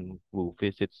woman who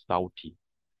visits Saudi.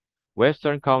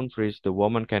 Western countries, the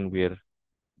woman can wear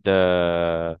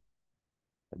the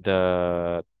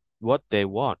the what they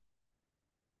want.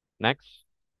 Next,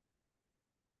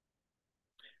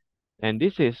 and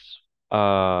this is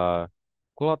uh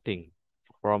clothing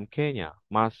from Kenya,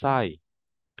 Maasai,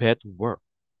 bedwork.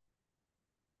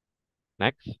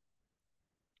 Next,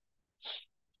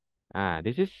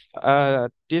 this is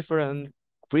different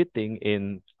greeting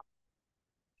in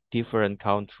different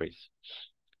countries.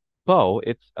 Bow,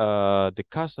 it's the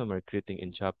customer greeting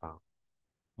in Japan.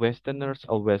 Westerners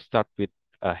always start with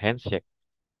a handshake.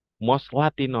 Most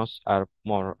Latinos are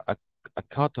more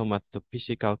accustomed to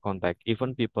physical contact.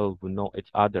 Even people who know each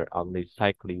other only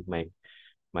slightly may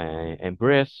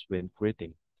embrace when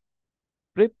greeting.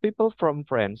 People from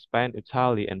France, Spain,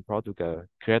 Italy, and Portugal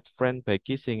greet friends by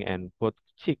kissing and both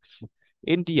cheeks.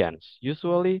 Indians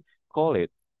usually call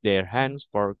it their hands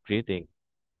for greeting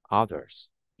others.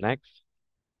 Next,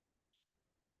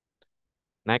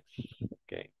 next.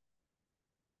 Okay.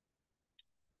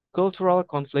 Cultural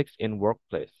conflicts in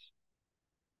workplace.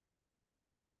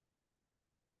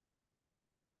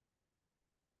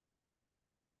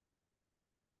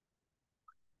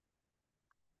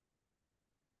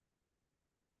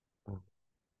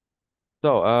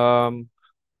 So,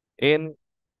 in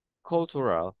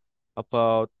cultural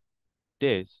about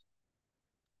this,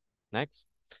 Next,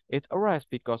 it arises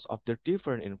because of the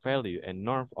difference in value and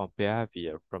norms of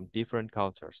behavior from different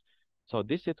cultures. So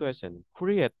this situation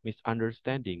creates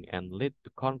misunderstanding and lead to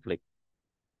conflict.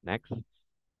 Next,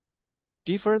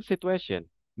 different situation,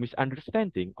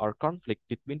 misunderstanding or conflict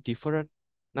between different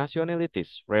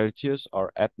nationalities, religious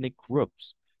or ethnic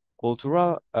groups,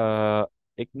 cultural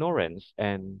ignorance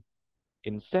and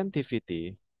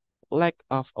insensitivity, lack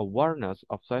of awareness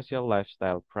of social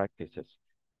lifestyle practices,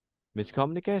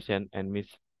 miscommunication and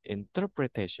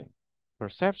misinterpretation,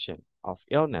 perception of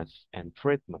illness and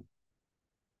treatment.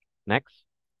 Next,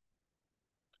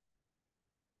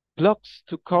 blocks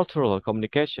to cultural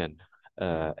communication,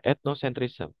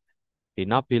 ethnocentrism,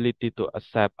 inability to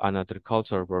accept another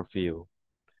cultural worldview.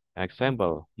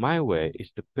 Example, my way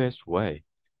is the best way.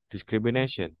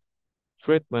 Discrimination,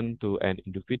 treatment to an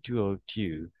individual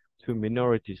due to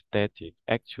minority status,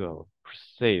 actual,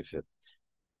 perceived.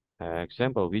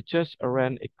 Example, we just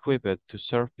aren't equipped to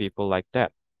serve people like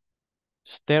that.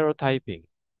 Stereotyping,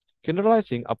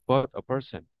 generalizing about a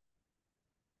person.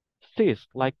 She's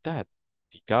like that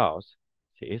because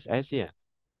she is Asian.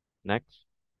 Next,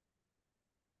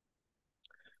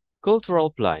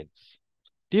 cultural blinds.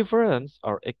 Difference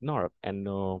are ignored and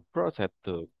no process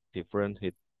to difference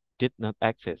it did not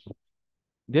exist.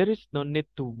 There is no need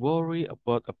to worry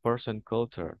about a person's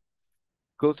culture.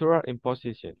 Cultural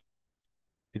imposition.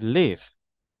 Belief.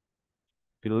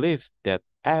 Belief that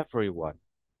everyone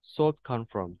should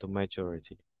conform to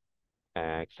majority.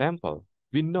 Example.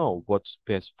 We know what's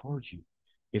best for you.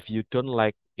 If you don't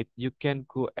like it, you can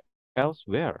go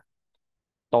elsewhere.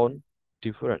 Tone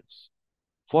difference.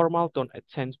 Formal tone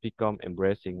accents become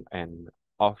embracing and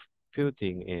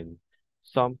off-putting in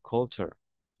some culture.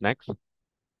 Next,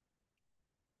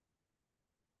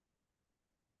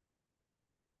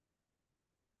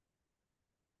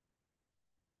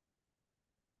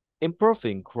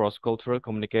 improving cross-cultural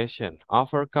communication,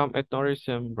 overcome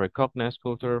ethnorism, recognize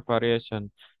cultural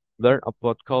variation, learn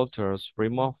about cultures,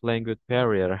 remove language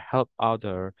barrier, help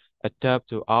others adapt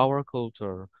to our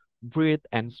culture, breathe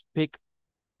and speak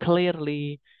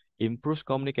clearly, improves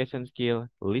communication skill,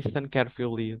 listen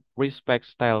carefully, respect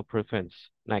style preference.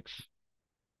 Next,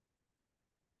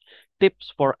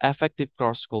 tips for effective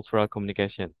cross-cultural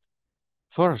communication.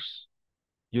 First,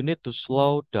 you need to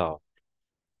slow down,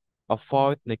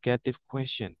 avoid negative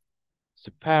question,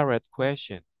 separate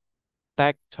question,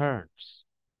 take turns,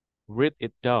 read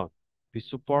it down, be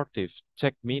supportive,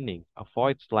 check meaning,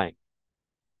 avoid slang.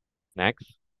 Next,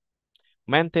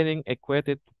 maintaining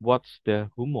equated what's the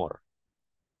humor.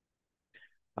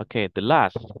 Okay, the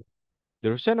last,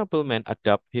 the reasonable man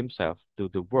adapt himself to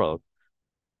the world.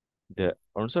 The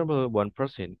unreasonable one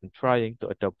person in trying to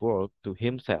adapt world to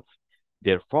himself.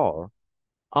 Therefore,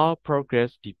 all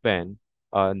progress depends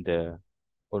on the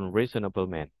unreasonable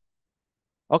man.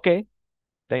 Okay,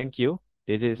 thank you.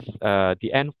 This is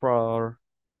the end for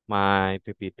my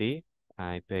PPT.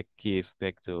 I give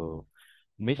back to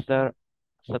Mr.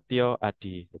 Setiyo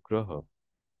Adi Nugroho.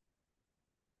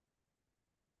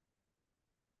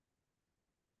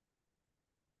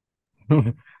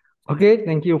 Okay,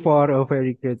 thank you for a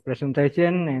very great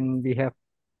presentation, and we have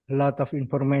a lot of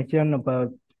information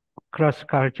about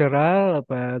cross-cultural,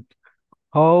 about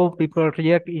how people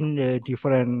react in the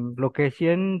different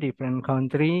location, different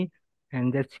country,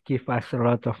 and that's give us a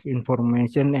lot of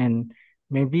information. And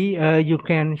maybe you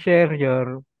can share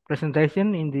your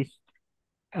presentation in this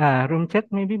room chat,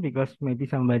 maybe because maybe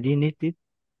somebody needs it.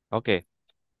 Okay.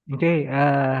 Okay.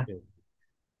 Okay.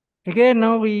 Okay.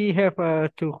 Now we have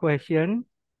two questions.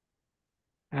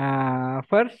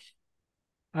 First,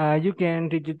 you can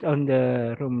read it on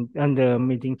the room on the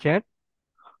meeting chat.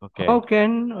 How Okay.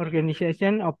 can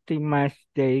organization optimize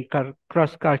their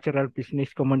cross-cultural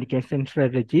business communication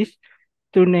strategies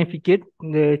to navigate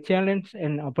the challenge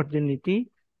and opportunity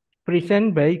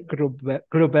presented by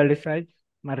globalized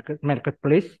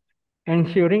marketplace,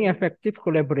 ensuring effective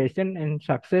collaboration and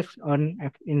success on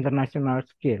international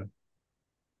scale?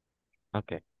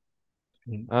 Okay.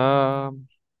 Mm.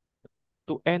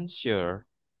 To ensure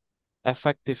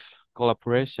effective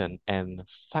collaboration and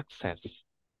success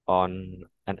on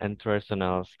an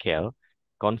international scale,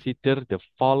 consider the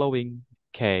following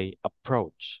key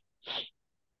approach.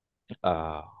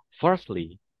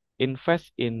 Firstly,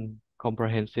 invest in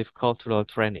comprehensive cultural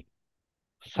training.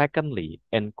 Secondly,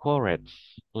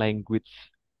 encourage language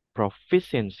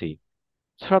proficiency.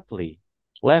 Thirdly,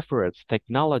 leverage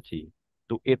technology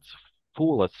to its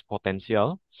fullest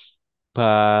potential.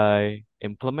 By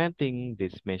implementing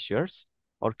these measures,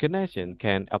 organizations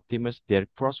can optimize their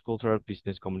cross-cultural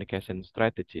business communication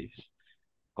strategies,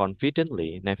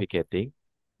 confidently navigating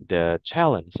the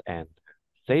challenge and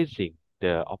seizing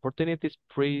the opportunities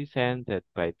presented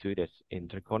by today's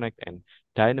interconnect and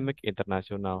dynamic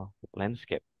international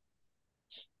landscape.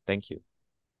 Thank you.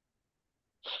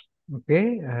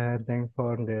 Okay, thanks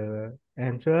for the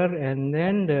answer. And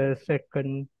then the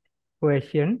second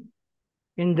question,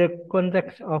 in the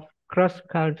context of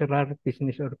cross-cultural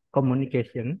business or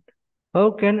communication,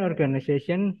 how can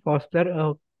organization foster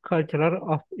a culture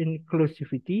of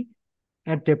inclusivity,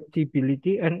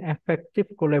 adaptability, and effective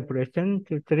collaboration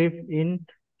to thrive in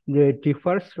the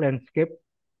diverse landscape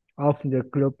of the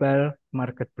global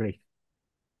marketplace?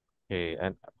 Okay,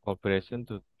 and cooperation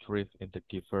to thrive in the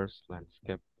diverse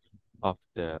landscape of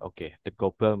the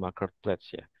global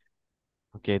marketplace. Yeah.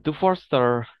 Okay, to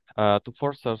foster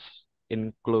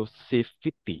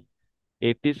inclusivity,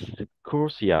 it is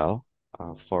crucial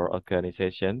for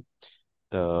organization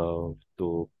to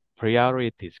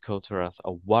prioritize cultural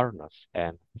awareness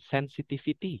and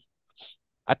sensitivity.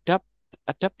 Adapt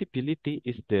Adaptability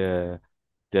is the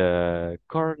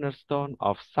cornerstone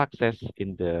of success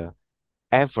in the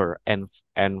ever and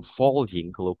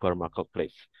evolving global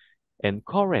marketplace.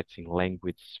 Encouraging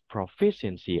language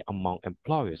proficiency among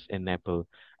employees enable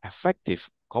effective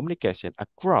communication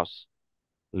across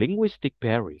linguistic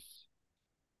barriers.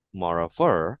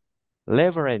 Moreover,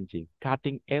 leveraging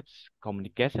cutting-edge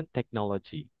communication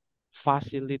technology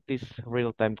facilitates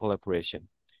real-time collaboration,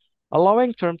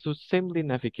 allowing firms to seamlessly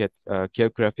navigate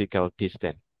geographical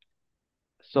distance.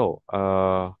 So,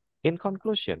 in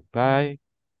conclusion, by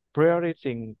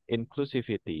prioritizing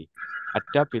inclusivity,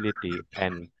 adaptability,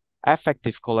 and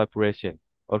effective collaboration,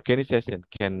 organizations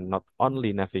can not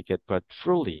only navigate but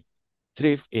truly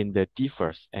thrive in the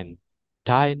diverse and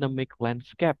dynamic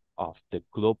landscape of the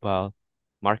global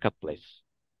marketplace.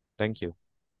 Thank you.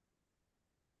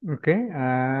 Okay,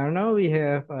 now we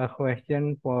have a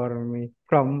question for me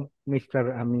from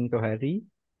Mr. Amin Tohari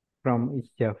from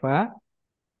East Java.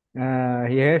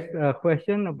 He has a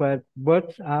question about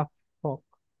what's a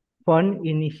fun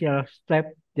initial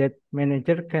step that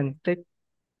manager can take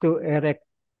to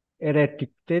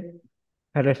eradicate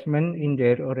harassment in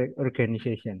their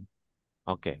organization.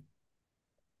 Okay.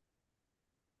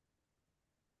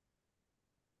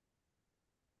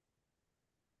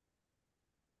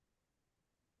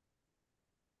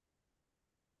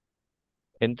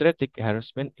 Intrinsic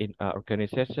harassment in an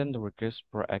organization requires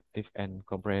proactive and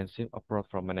comprehensive approach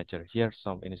from manager. Here are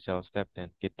some initial steps and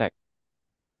detect.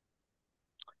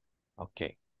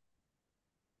 Okay.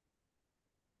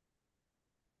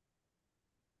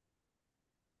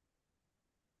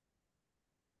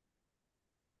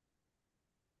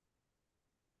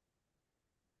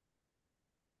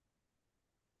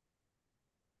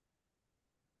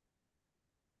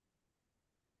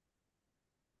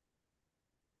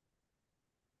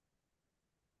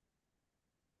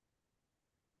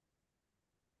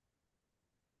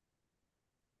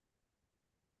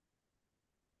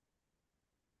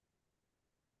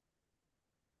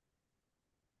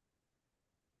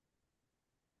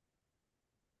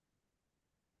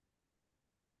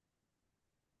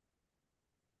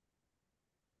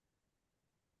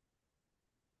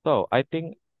 So I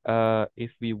think if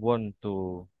we want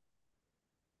to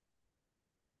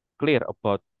clear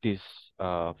about this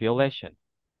violation,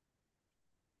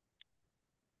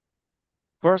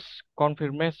 first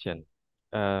confirmation,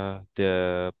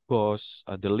 the boss,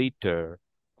 the leader,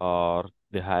 or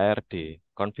the hierarchy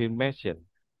confirmation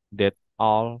that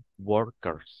all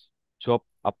workers, job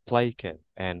applicants,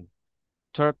 and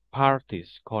third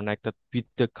parties connected with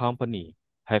the company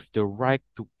have the right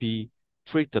to be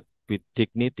treated with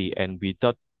dignity and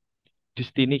without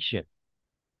distinction.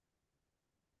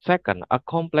 Second, a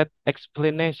complete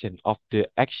explanation of the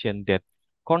action that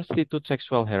constitutes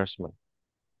sexual harassment.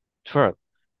 Third,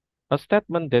 a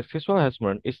statement that sexual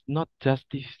harassment is not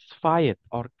justified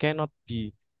or cannot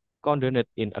be condoned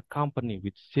in a company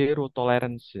with zero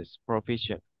tolerances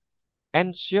provision.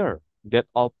 Ensure that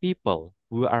all people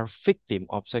who are victims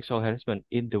of sexual harassment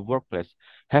in the workplace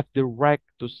have the right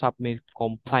to submit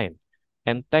complaint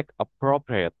and take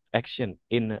appropriate action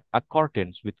in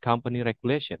accordance with company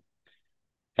regulation.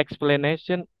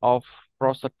 Explanation of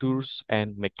procedures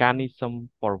and mechanism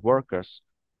for workers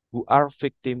who are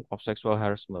victims of sexual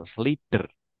harassment, leader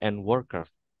and workers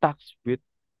tasked with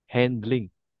handling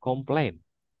complaint.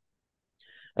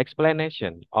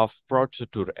 Explanation of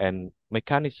procedure and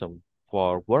mechanism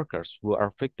for workers who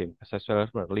are victims of sexual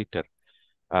harassment, leader.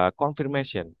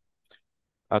 Confirmation,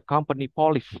 a company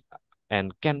policy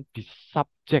and can be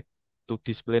subject to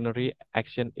disciplinary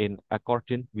action in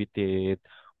accordance with the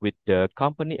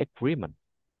company agreement.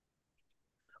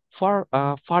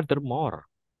 Furthermore,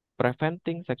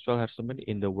 preventing sexual harassment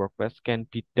in the workplace can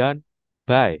be done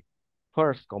by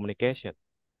first communication.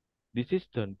 This is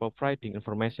done by providing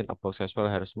information about sexual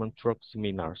harassment through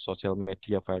seminars, social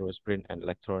media, various print, and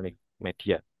electronic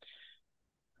media.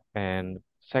 And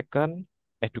second,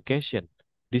 education.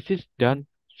 This is done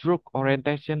through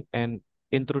orientation and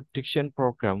introduction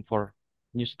program for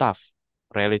new staff,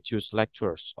 religious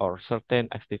lectures, or certain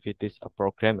activities or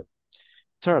programming.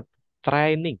 Third,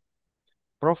 training.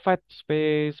 Provide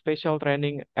special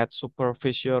training at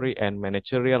supervisory and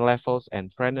managerial levels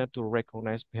and trainer to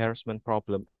recognize harassment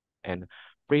problem and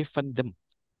prevent them.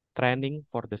 Training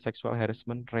for the sexual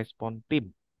harassment response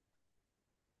team.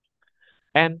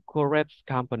 Encourage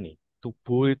company to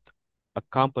build a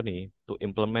company to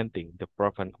implementing the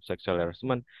prevention of sexual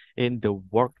harassment in the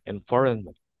work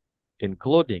environment,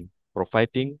 including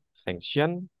providing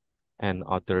sanction and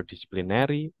other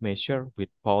disciplinary measure with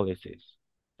policies.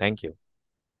 Thank you.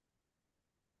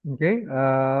 Okay,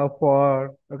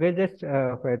 that's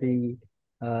a very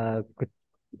good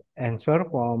answer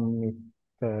from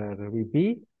Mr.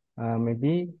 Wibi.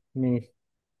 Maybe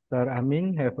Mr.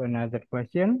 Amin have another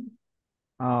question.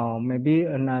 Maybe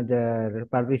another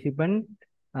participant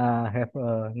have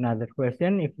another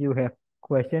question. If you have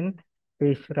question,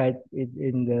 please write it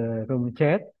in the room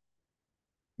chat,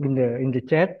 in the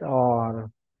chat,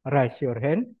 or raise your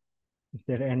hand. Is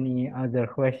there any other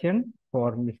question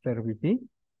for Mr. Wibi?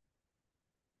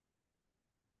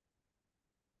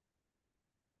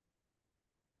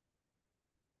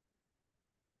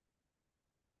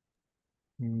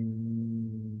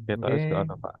 Okay.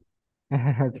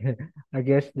 Okay. I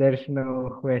guess there's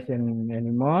no question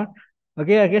anymore.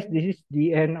 Okay, I guess this is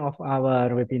the end of our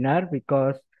webinar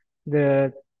because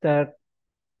the third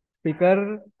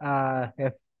speaker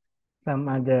have some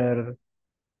other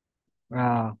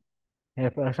uh,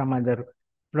 some other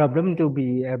problem to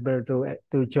be able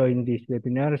to join this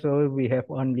webinar. So we have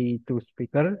only two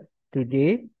speakers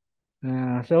today.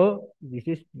 So this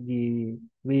is we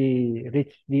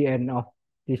reach the end of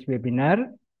this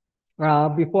webinar.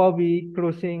 Before we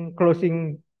closing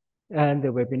the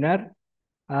webinar,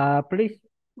 please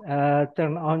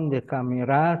turn on the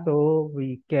camera so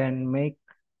we can make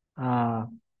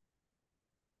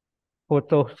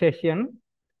photo session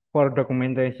for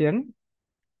documentation.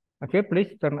 Okay,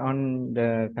 please turn on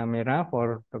the camera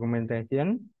for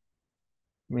documentation.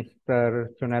 Mr.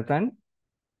 Jonathan.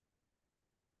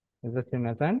 Mr.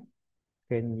 Jonathan,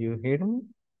 can you hear me?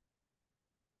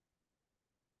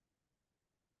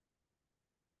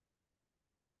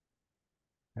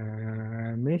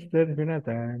 Mr.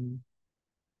 Jonathan,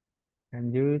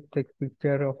 can you take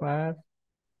picture of us?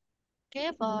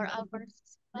 Okay, for our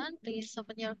participant, please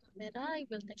open your camera. I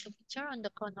will take a picture on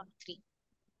the count of three.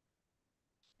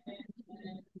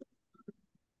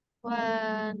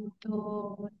 1,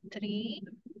 2, 3.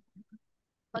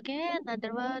 Okay,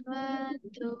 another one. 1,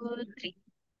 2, 3.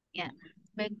 Yeah,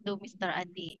 back to Mr.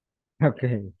 Adi.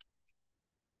 Okay.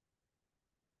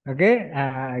 Okay,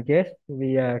 I guess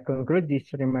we conclude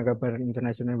this remarkable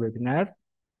international webinar.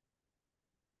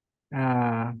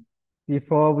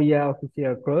 Before we are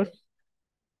officially close,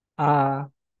 I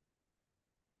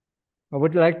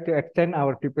would like to extend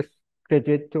our deepest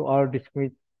gratitude to all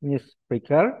distinguished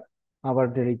speakers, our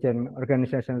diligent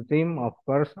organizational team, of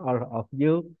course, all of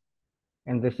you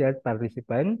enthusiastic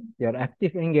participants. Your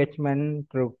active engagement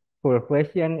through full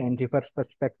question and diverse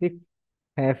perspectives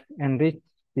have enriched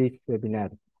this webinar.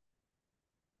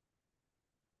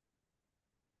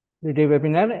 Today's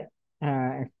webinar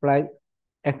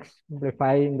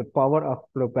exemplifying the power of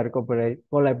global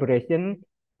collaboration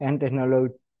and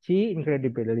technology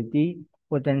incredibility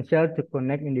potential to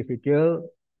connect individuals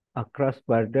across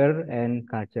border and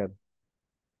culture.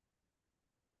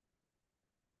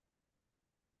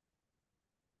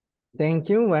 Thank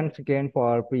you once again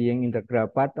for being integral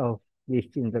part of this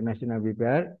international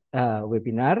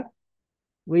webinar.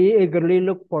 We eagerly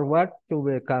look forward to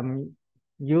welcome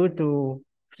you to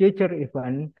future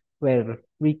events where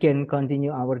we can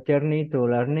continue our journey to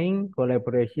learning,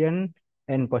 collaboration,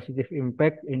 and positive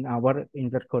impact in our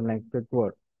interconnected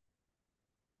world.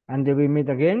 Until we meet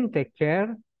again, take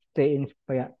care, stay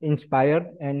inspired,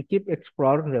 and keep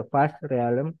exploring the vast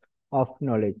realm of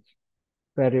knowledge.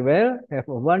 Very well. Have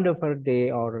a wonderful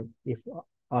day or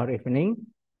evening,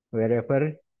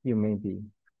 wherever you may be.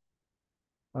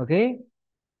 Okay,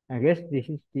 I guess this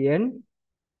is the end.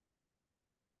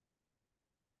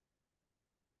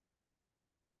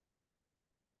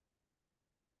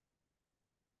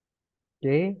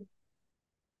 Okay.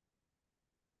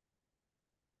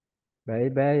 Bye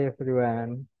bye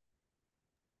everyone.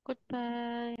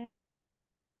 Goodbye.